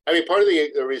apology, I mean, part of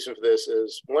the reason for this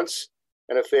is once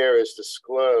an affair is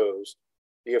disclosed,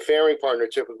 The affaring partner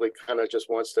typically kind of just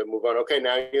wants to move on. Okay,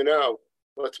 now you know,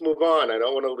 let's move on. I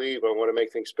don't want to leave. I want to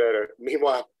make things better.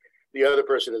 Meanwhile, the other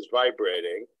person is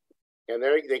vibrating, and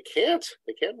they can't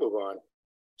move on.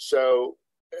 So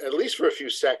at least for a few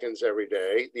seconds every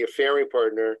day, the affaring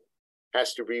partner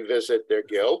has to revisit their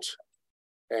guilt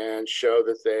and show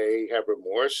that they have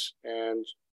remorse and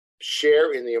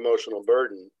share in the emotional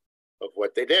burden of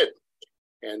what they did.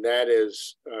 And that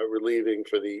is relieving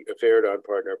for the affared-on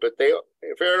partner. But the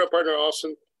affared-on partner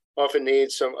also often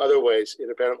needs some other ways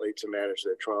independently to manage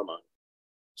their trauma.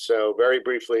 So very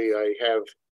briefly, I have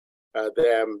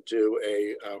them do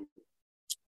a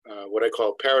what I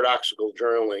call paradoxical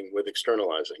journaling with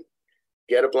externalizing.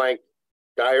 Get a blank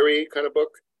diary kind of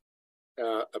book,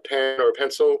 a pen or a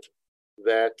pencil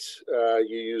that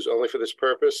you use only for this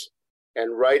purpose,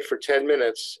 and write for 10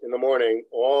 minutes in the morning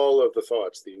all of the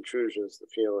thoughts, the intrusions, the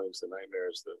feelings, the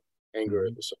nightmares, the anger,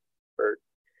 the hurt.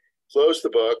 Close the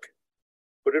book,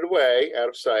 put it away out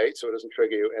of sight so it doesn't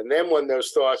trigger you. And then when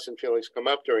those thoughts and feelings come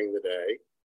up during the day,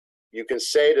 you can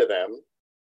say to them,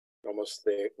 almost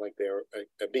like they're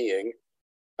a being,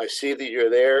 I see that you're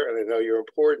there and I know you're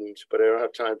important, but I don't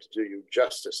have time to do you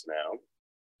justice now,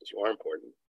 because you are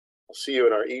important. I'll see you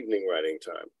in our evening writing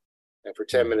time. And for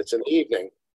 10 minutes in the evening,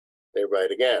 they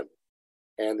write again.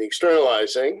 And the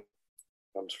externalizing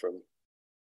comes from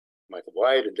Michael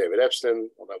White and David Epstein,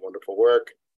 all that wonderful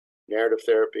work, narrative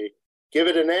therapy. Give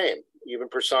it a name, even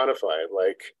personify it,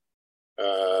 like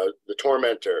the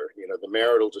tormentor, the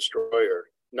marital destroyer,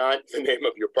 not the name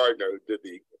of your partner who did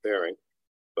the affaring,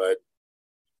 but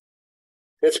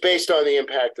it's based on the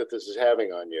impact that this is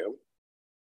having on you.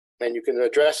 And you can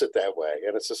address it that way.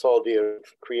 And it's this whole idea of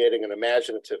creating an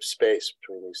imaginative space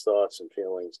between these thoughts and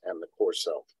feelings and the core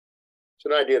self. It's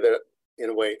an idea that, in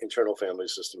a way, internal family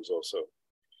systems also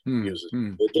uses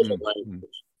with different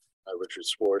language, Richard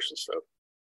Swarsh and stuff.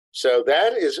 So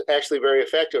that is actually very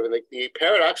effective. And the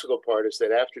paradoxical part is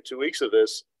that after 2 weeks of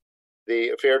this, the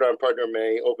affared-on partner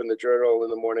may open the journal in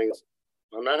the mornings.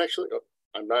 I'm not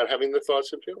having the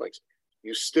thoughts and feelings.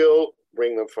 You still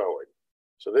bring them forward.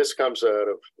 So this comes out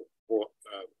of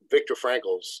Victor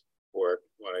Frankel's work,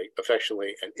 what I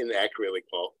affectionately and inaccurately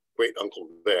call Great Uncle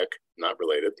Vic, not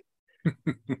related,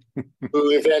 who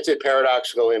invented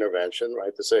paradoxical intervention,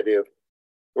 right? This idea of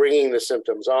bringing the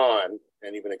symptoms on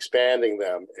and even expanding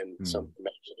them in some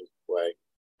imaginative way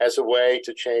as a way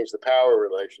to change the power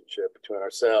relationship between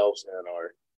ourselves and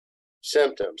our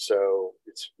symptoms. So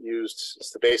it's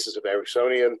the basis of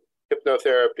Ericksonian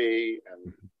hypnotherapy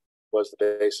and was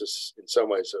the basis in some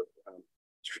ways of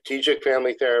strategic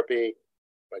family therapy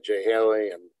by Jay Haley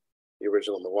and the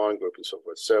original Milan group and so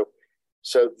forth.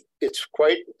 So it's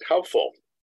quite helpful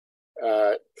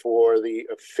for the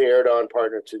affared-on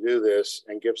partner to do this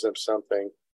and gives them something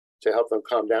to help them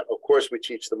calm down. Of course, we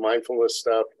teach the mindfulness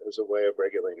stuff as a way of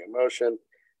regulating emotion.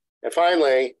 And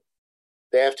finally,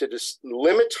 they have to just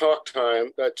limit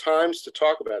times to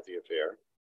talk about the affair.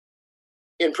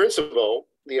 In principle,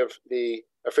 the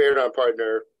affared-on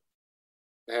partner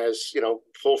has,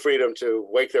 full freedom to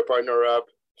wake their partner up,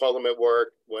 call them at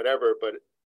work, whatever, but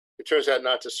it turns out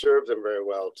not to serve them very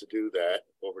well to do that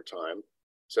over time.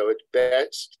 So it's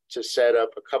best to set up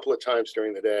a couple of times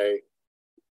during the day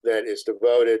that is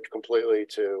devoted completely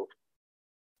to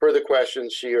further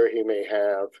questions she or he may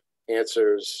have,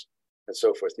 answers, and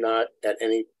so forth, not at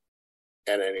any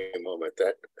moment.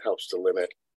 That helps to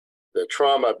limit the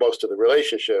trauma, both to the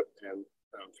relationship and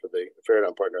for the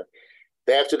affared-on partner.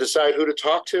 They have to decide who to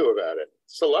talk to about it.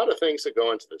 It's a lot of things that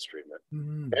go into this treatment.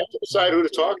 They have to decide who to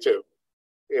talk to.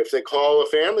 If they call a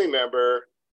family member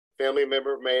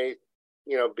may,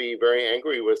 be very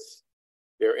angry with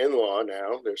their in-law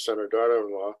now, their son or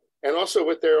daughter-in-law, and also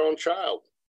with their own child.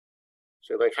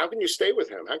 So like, how can you stay with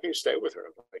him? How can you stay with her?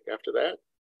 Like after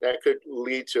that could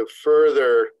lead to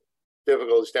further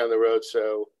difficulties down the road.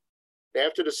 So they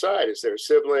have to decide, is there a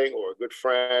sibling or a good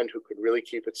friend who could really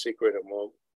keep it secret and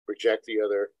won't reject the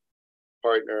other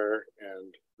partner?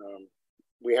 And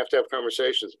we have to have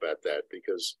conversations about that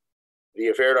because the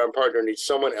affared-on partner needs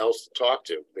someone else to talk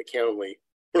to. They can't only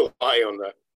rely on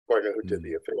the partner who did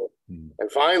the affair.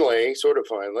 And finally,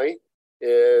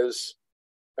 is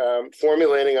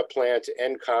formulating a plan to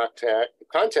end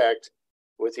contact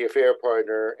with the affair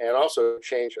partner and also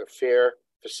change affair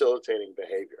facilitating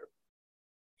behavior,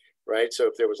 right? So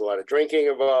if there was a lot of drinking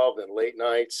involved and late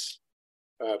nights,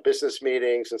 business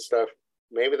meetings and stuff,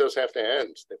 maybe those have to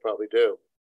end. They probably do.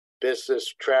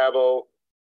 Business travel,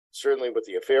 certainly with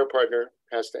the affair partner,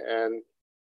 has to end.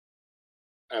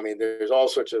 I mean, there's all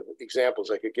sorts of examples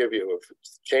I could give you of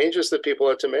changes that people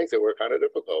had to make that were kind of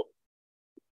difficult.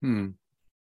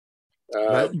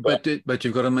 But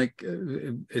you've got to make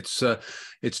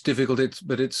it's difficult.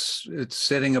 It's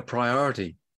setting a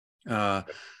priority,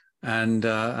 and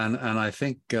I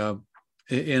think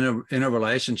in a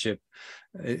relationship,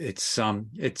 it's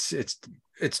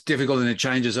difficult and it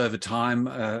changes over time.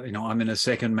 I'm in a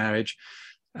second marriage,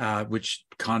 which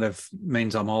kind of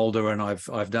means I'm older and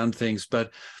I've done things,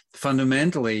 but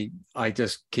fundamentally, I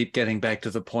just keep getting back to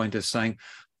the point of saying,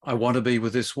 I want to be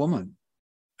with this woman.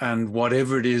 And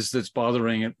whatever it is that's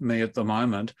bothering me at the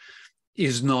moment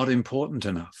is not important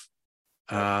enough.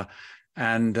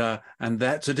 And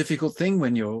that's a difficult thing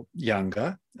when you're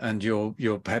younger and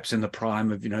you're perhaps in the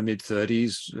prime of,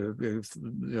 mid-30s,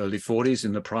 early 40s,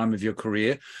 in the prime of your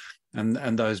career,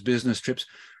 and those business trips.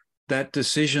 That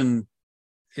decision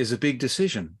is a big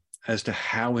decision as to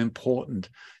how important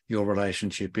your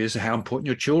relationship is, how important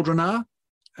your children are.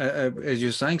 As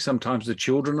you're saying, sometimes the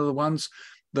children are the ones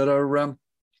that are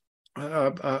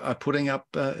putting up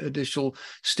additional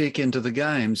stick into the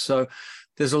game. So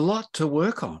there's a lot to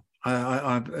work on.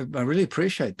 I really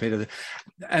appreciate Peter.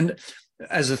 And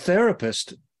as a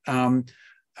therapist, I'm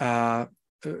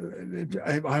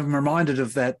reminded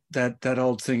of that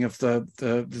old thing of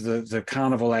the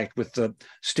carnival act with the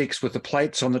sticks with the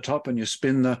plates on the top, and you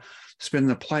spin the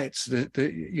plates.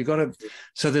 You got to.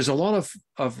 So there's a lot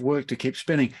of work to keep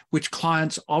spinning, which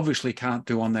clients obviously can't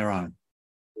do on their own.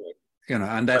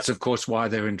 And that's of course why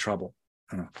they're in trouble.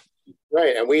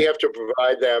 Right, and we have to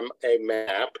provide them a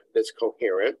map that's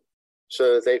coherent,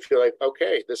 so that they feel like,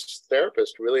 okay, this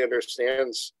therapist really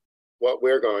understands what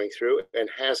we're going through and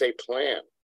has a plan.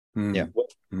 Yeah.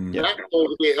 Not going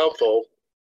to be helpful.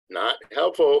 Not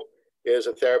helpful is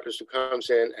a therapist who comes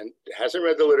in and hasn't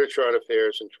read the literature on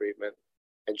affairs and treatment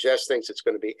and just thinks it's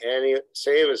going to be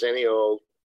same as any old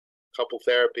couple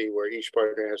therapy where each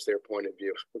partner has their point of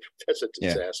view. That's a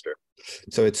disaster.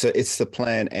 So it's the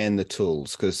plan and the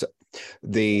tools, because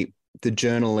the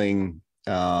journaling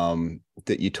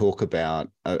that you talk about,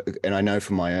 and I know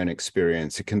from my own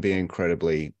experience, it can be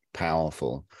incredibly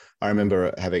powerful. I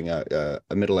remember having a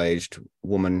middle-aged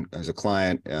woman as a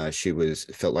client. She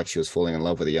felt like she was falling in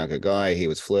love with a younger guy. He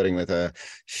was flirting with her.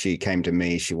 She came to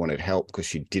me. She wanted help because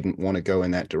she didn't want to go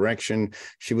in that direction.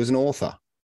 She was an author.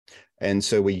 And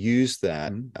so we used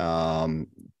that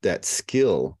that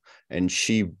skill, and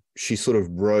she sort of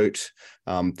wrote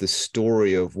the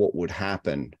story of what would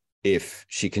happen if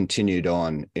she continued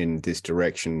on in this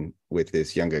direction with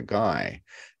this younger guy,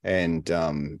 and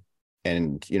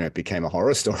it became a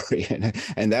horror story,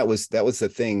 and that was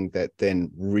the thing that then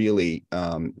really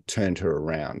turned her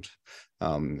around,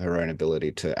 her own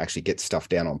ability to actually get stuff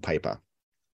down on paper.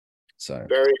 So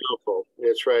very helpful.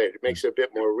 That's right. It makes it a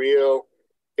bit more real.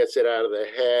 Gets it out of the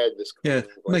head.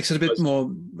 Makes it a bit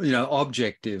more,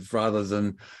 objective rather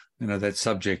than, that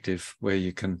subjective where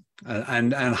you can,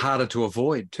 and harder to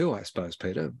avoid too, I suppose,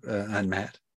 Peter and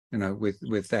Matt.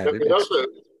 With that.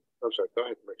 I'm sorry. Go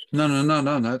ahead, Rich.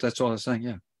 No. That's all I was saying.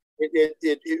 Yeah.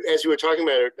 As you were talking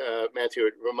about it, Matthew,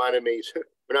 it reminded me.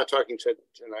 We're not talking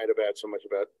tonight so much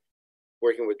about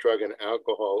working with drug and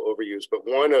alcohol overuse, but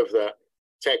one of the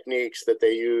techniques that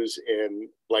they use in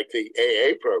like the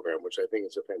AA program, which I think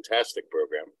is a fantastic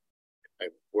program.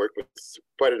 I've worked with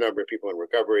quite a number of people in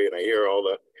recovery, and I hear all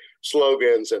the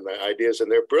slogans and the ideas,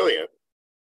 and they're brilliant.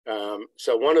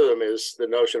 So one of them is the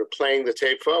notion of playing the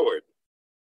tape forward.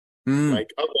 Like,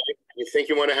 okay, you think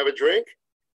you want to have a drink?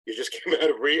 You just came out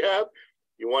of rehab.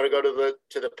 You want to go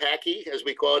to the packy, as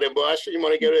we call it in Boston. You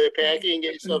want to go to the packy and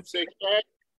get yourself 6-pack?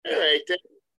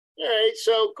 All right,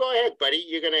 so go ahead, buddy.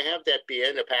 You're going to have that beer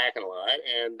in the parking lot,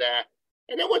 and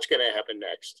then what's going to happen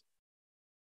next?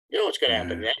 You know what's going to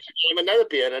happen next? You have another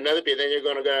beer and another beer. Then you're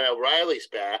going to go to O'Reilly's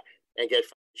bar and get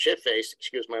shit-faced,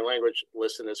 excuse my language,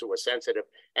 listeners who are sensitive,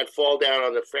 and fall down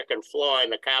on the frickin' floor,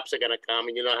 and the cops are going to come,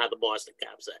 and you know how the Boston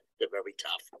cops are. They're very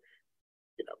tough.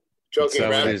 Joking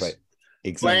around.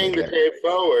 Exactly. Playing the tape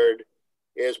forward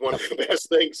is one of the best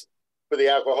things for the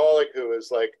alcoholic who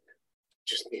is like,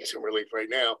 just need some relief right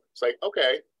now. It's like,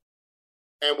 okay,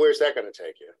 and where's that going to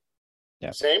take you?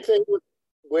 Yeah. Same thing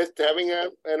with having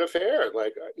an affair.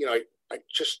 Like, I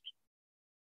just,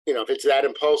 if it's that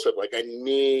impulsive, like I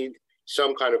need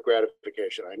some kind of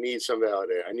gratification. I need some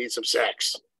validation. I need some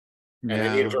sex. And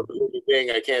I need it from a human being.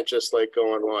 I can't just like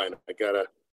go online. I got to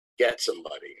get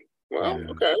somebody. Well,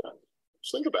 okay.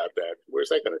 Just think about that. Where's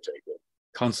that going to take you?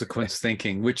 Consequence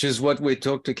thinking, which is what we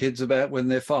talk to kids about when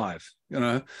they're 5.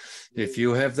 If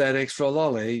you have that extra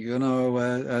lolly,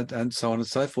 and so on and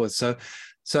so forth. So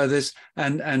So there's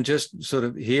and just sort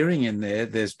of hearing in there,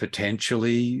 there's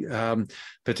potentially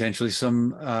some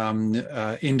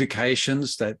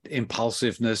indications that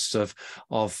impulsiveness of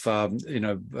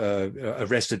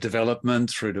arrested development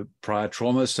through to prior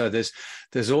trauma. So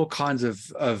there's all kinds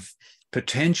of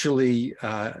potentially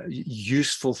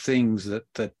useful things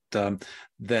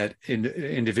that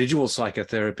individual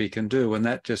psychotherapy can do, and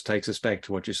that just takes us back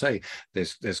to what you say.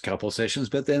 There's couple sessions,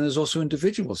 but then there's also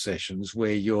individual sessions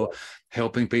where you're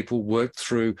helping people work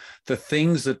through the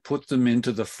things that put them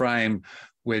into the frame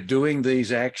where doing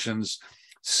these actions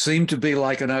seem to be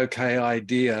like an okay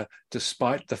idea,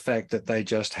 despite the fact that they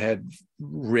just had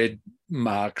red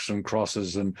marks and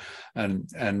crosses and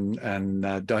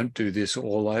don't do this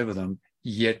all over them,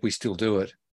 yet we still do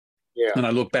it. Yeah. And I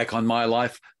look back on my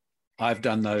life, I've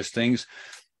done those things,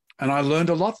 and I learned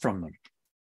a lot from them.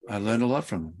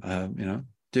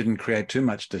 Didn't create too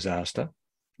much disaster.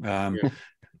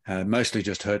 Mostly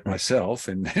just hurt myself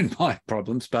in my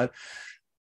problems, but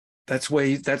that's where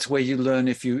you learn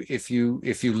if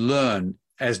you learn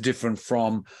as different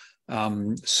from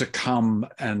succumb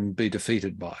and be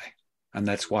defeated by, and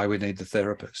that's why we need the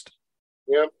therapist.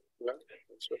 Yeah,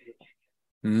 that's right.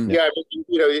 Yeah, but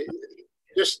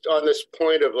just on this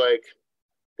point of like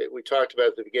that we talked about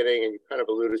at the beginning, and you kind of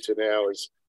alluded to now, is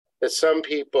that some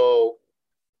people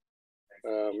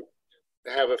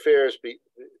have affairs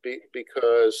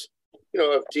because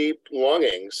of deep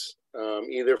longings,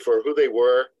 either for who they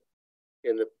were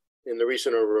in the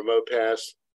recent or remote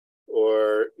past,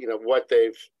 or what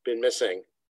they've been missing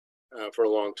for a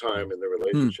long time in the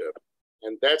relationship.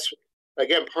 And that's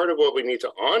again part of what we need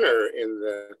to honor in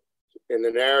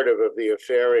the narrative of the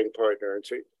affaring partner, and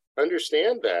to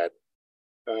understand that,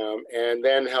 and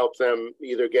then help them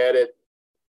either get it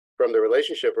from the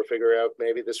relationship or figure out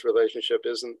maybe this relationship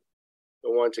isn't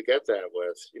the one to get that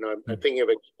with. I'm thinking of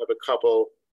a couple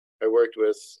I worked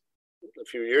with a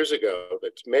few years ago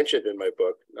that's mentioned in my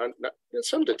book, not in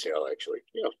some detail actually,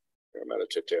 fair amount of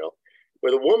detail,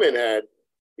 where the woman had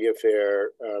the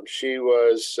affair. She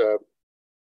was,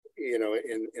 in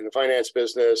the finance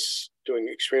business, doing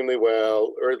extremely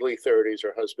well, early 30s.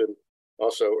 Her husband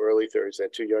also early 30s. They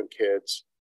had two young kids,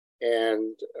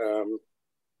 and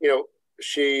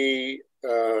she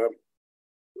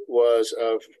was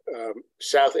of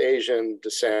South Asian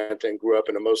descent and grew up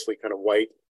in a mostly kind of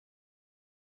white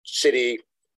city,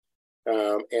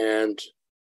 and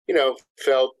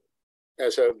felt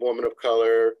as a woman of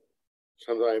color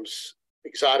sometimes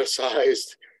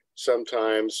exoticized,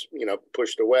 sometimes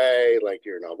pushed away, like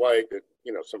you're not white,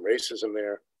 some racism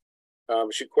there.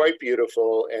 She's quite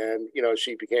beautiful, and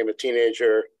she became a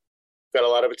teenager, got a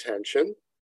lot of attention,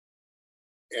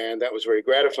 and that was very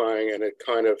gratifying, and it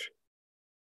kind of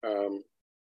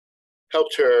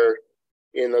helped her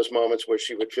in those moments where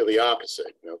she would feel the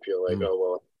opposite, feel like, oh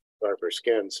well, darker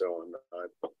skin, so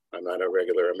I'm not a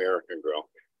regular American girl.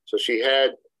 So she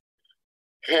had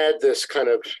this kind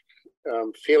of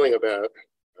feeling about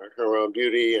her own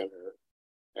beauty and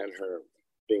her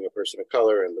being a person of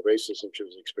color and the racism she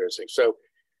was experiencing. So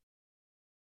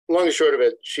long and short of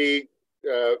it, she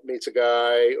meets a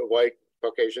guy, a white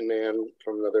Caucasian man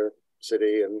from another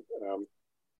city, and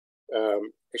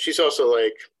she's also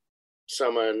like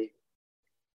someone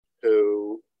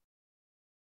who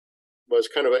was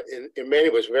kind of in many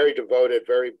ways very devoted,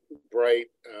 very bright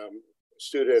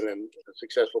student and a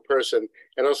successful person,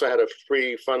 and also had a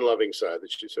free, fun-loving side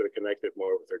that she sort of connected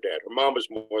more with her dad. Her mom was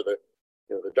more the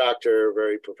doctor,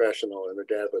 very professional, and her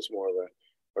dad was more the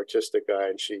artistic guy,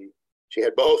 and she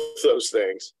had both those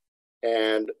things.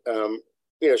 And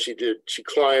she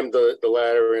climbed the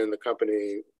ladder in the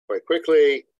company quite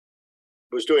quickly,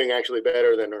 was doing actually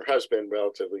better than her husband,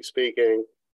 relatively speaking,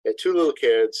 had two little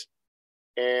kids,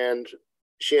 and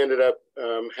she ended up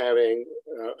having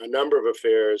a number of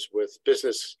affairs with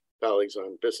business colleagues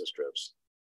on business trips.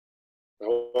 I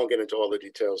won't get into all the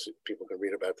details. People can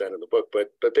read about that in the book.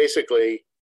 But basically,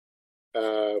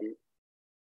 one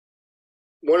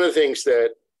of the things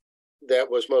that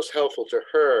was most helpful to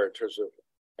her in terms of,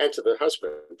 and to the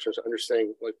husband in terms of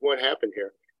understanding like what happened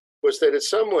here, was that in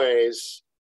some ways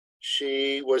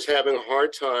she was having a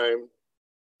hard time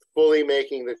fully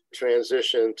making the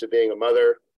transition to being a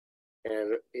mother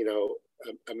and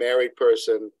a married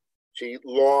person. She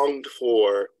longed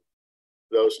for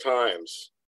those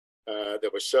times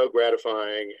that were so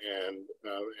gratifying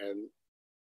and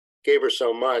gave her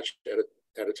so much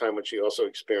at a time when she also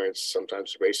experienced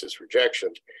sometimes racist rejection.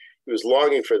 She was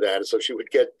longing for that, and so she would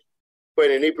get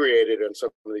quite inebriated in some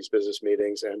of these business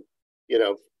meetings and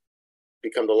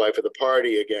become the life of the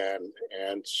party again.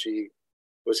 And she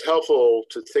was helpful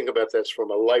to think about this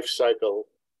from a life cycle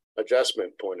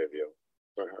adjustment point of view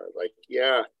for her. Like,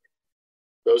 yeah,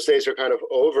 those days are kind of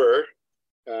over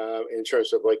in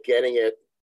terms of like getting it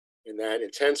in that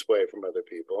intense way from other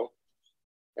people.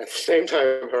 At the same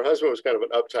time, her husband was kind of an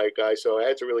uptight guy, so I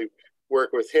had to really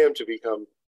work with him to become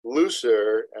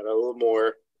looser and a little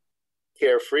more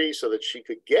carefree so that she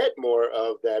could get more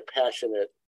of that passionate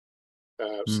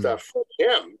stuff from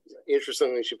him.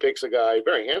 Interestingly, she picks a guy,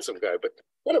 very handsome guy, but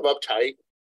kind of uptight,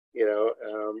 you know.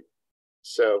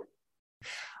 So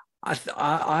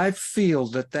I feel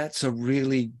that that's a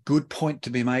really good point to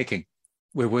be making.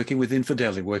 We're working with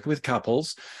infidelity, working with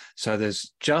couples. So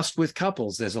there's just with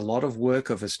couples, there's a lot of work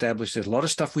of established, there's a lot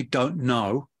of stuff we don't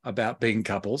know about being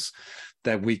couples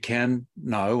that we can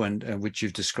know, and which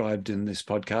you've described in this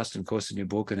podcast, and of course in your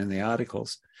book and in the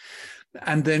articles.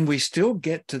 And then we still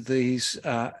get to these,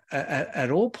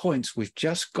 at all points, we've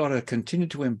just got to continue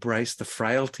to embrace the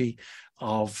frailty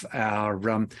of our,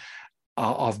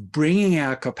 of bringing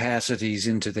our capacities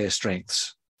into their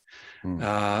strengths.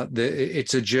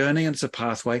 It's a journey and it's a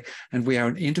pathway, and we are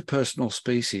an interpersonal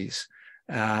species,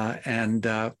 and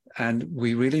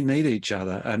we really need each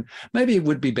other. And maybe it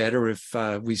would be better if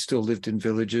we still lived in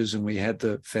villages and we had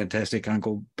the fantastic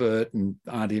Uncle Bert and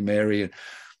Auntie Mary,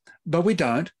 but we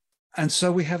don't. And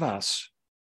so we have us,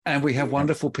 and we have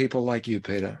wonderful people like you,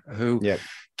 Peter, who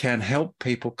can help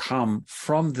people come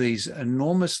from these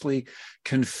enormously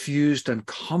confused and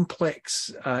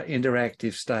complex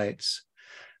interactive states,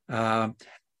 and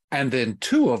then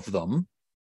two of them,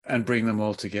 and bring them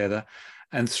all together.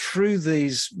 And through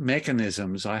these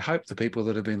mechanisms, I hope the people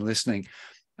that have been listening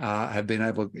have been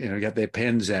able, get their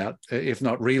pens out, if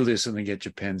not re-listen, and get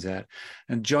your pens out,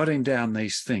 and jotting down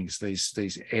these things,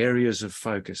 these areas of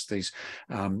focus, these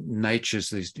natures,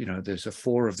 these, there's a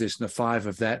 4 of this and a 5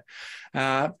 of that,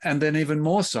 and then even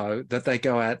more so that they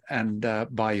go out and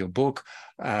buy your book,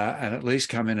 and at least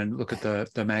come in and look at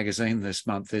the magazine this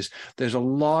month. There's a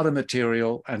lot of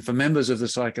material, and for members of the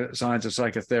Science of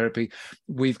Psychotherapy,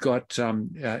 we've got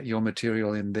your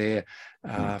material in there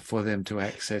for them to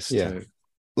access to.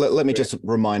 Let me just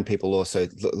remind people also,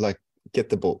 like, get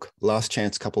the book, Last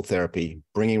Chance Couple Therapy,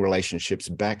 Bringing Relationships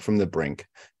Back from the Brink,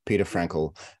 Peter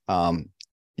Fraenkel.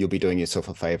 You'll be doing yourself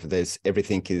a favor.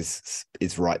 Everything is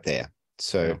right there.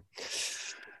 So,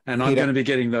 and I'm going to be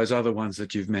getting those other ones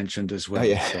that you've mentioned as well.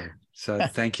 So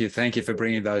thank you for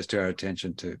bringing those to our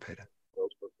attention too, Peter.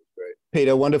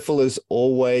 Peter, wonderful as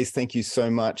always. Thank you so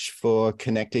much for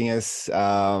connecting us,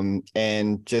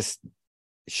 and just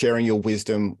sharing your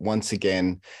wisdom once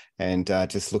again, and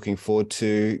just looking forward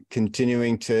to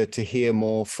continuing to hear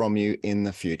more from you in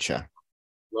the future.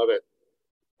 Love it.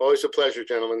 Always a pleasure,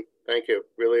 gentlemen. Thank you.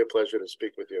 Really a pleasure to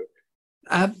speak with you.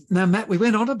 Now, Matt, we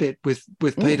went on a bit with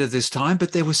Peter this time,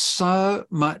 but there was so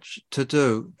much to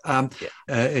do.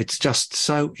 It's just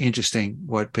so interesting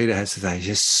what Peter has to say.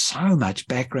 Just so much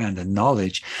background and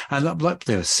knowledge. And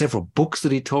there were several books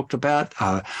that he talked about,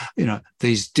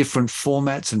 these different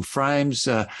formats and frames.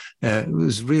 It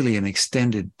was really an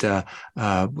extended,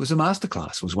 was a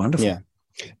masterclass. It was wonderful. Yeah.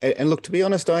 And look, to be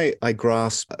honest, I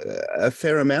grasp a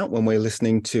fair amount when we're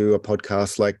listening to a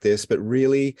podcast like this, but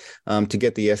really to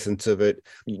get the essence of it,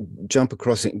 jump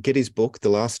across it, get his book, The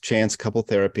Last Chance Couple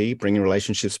Therapy, Bringing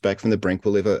Relationships Back from the Brink.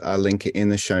 We'll leave a link in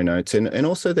the show notes, and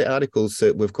also the articles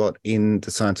that we've got in the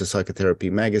Science of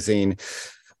Psychotherapy magazine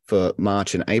for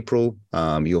March and April.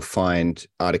 You'll find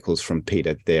articles from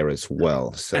Peter there as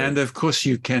well. So, and of course,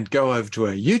 you can go over to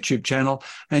our YouTube channel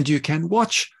and you can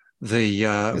watch the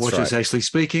watchers actually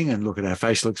speaking and look at our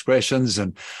facial expressions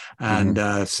and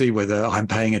see whether I'm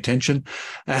paying attention.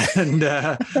 And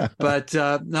but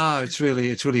no, it's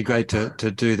really great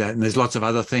to do that. And there's lots of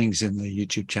other things in the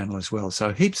YouTube channel as well.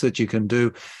 So heaps that you can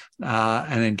do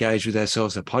and engage with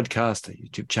ourselves, a podcast, the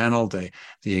YouTube channel, the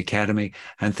Academy.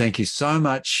 And thank you so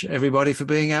much, everybody, for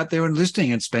being out there and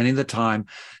listening and spending the time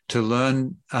to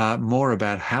learn more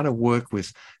about how to work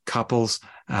with couples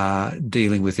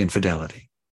dealing with infidelity.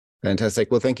 Fantastic.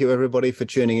 Well, thank you, everybody, for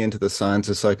tuning into the Science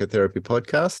of Psychotherapy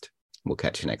podcast. We'll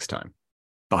catch you next time.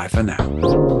 Bye for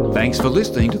now. Thanks for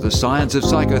listening to the Science of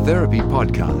Psychotherapy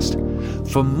podcast.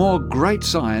 For more great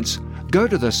science, go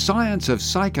to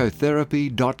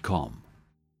thescienceofpsychotherapy.com.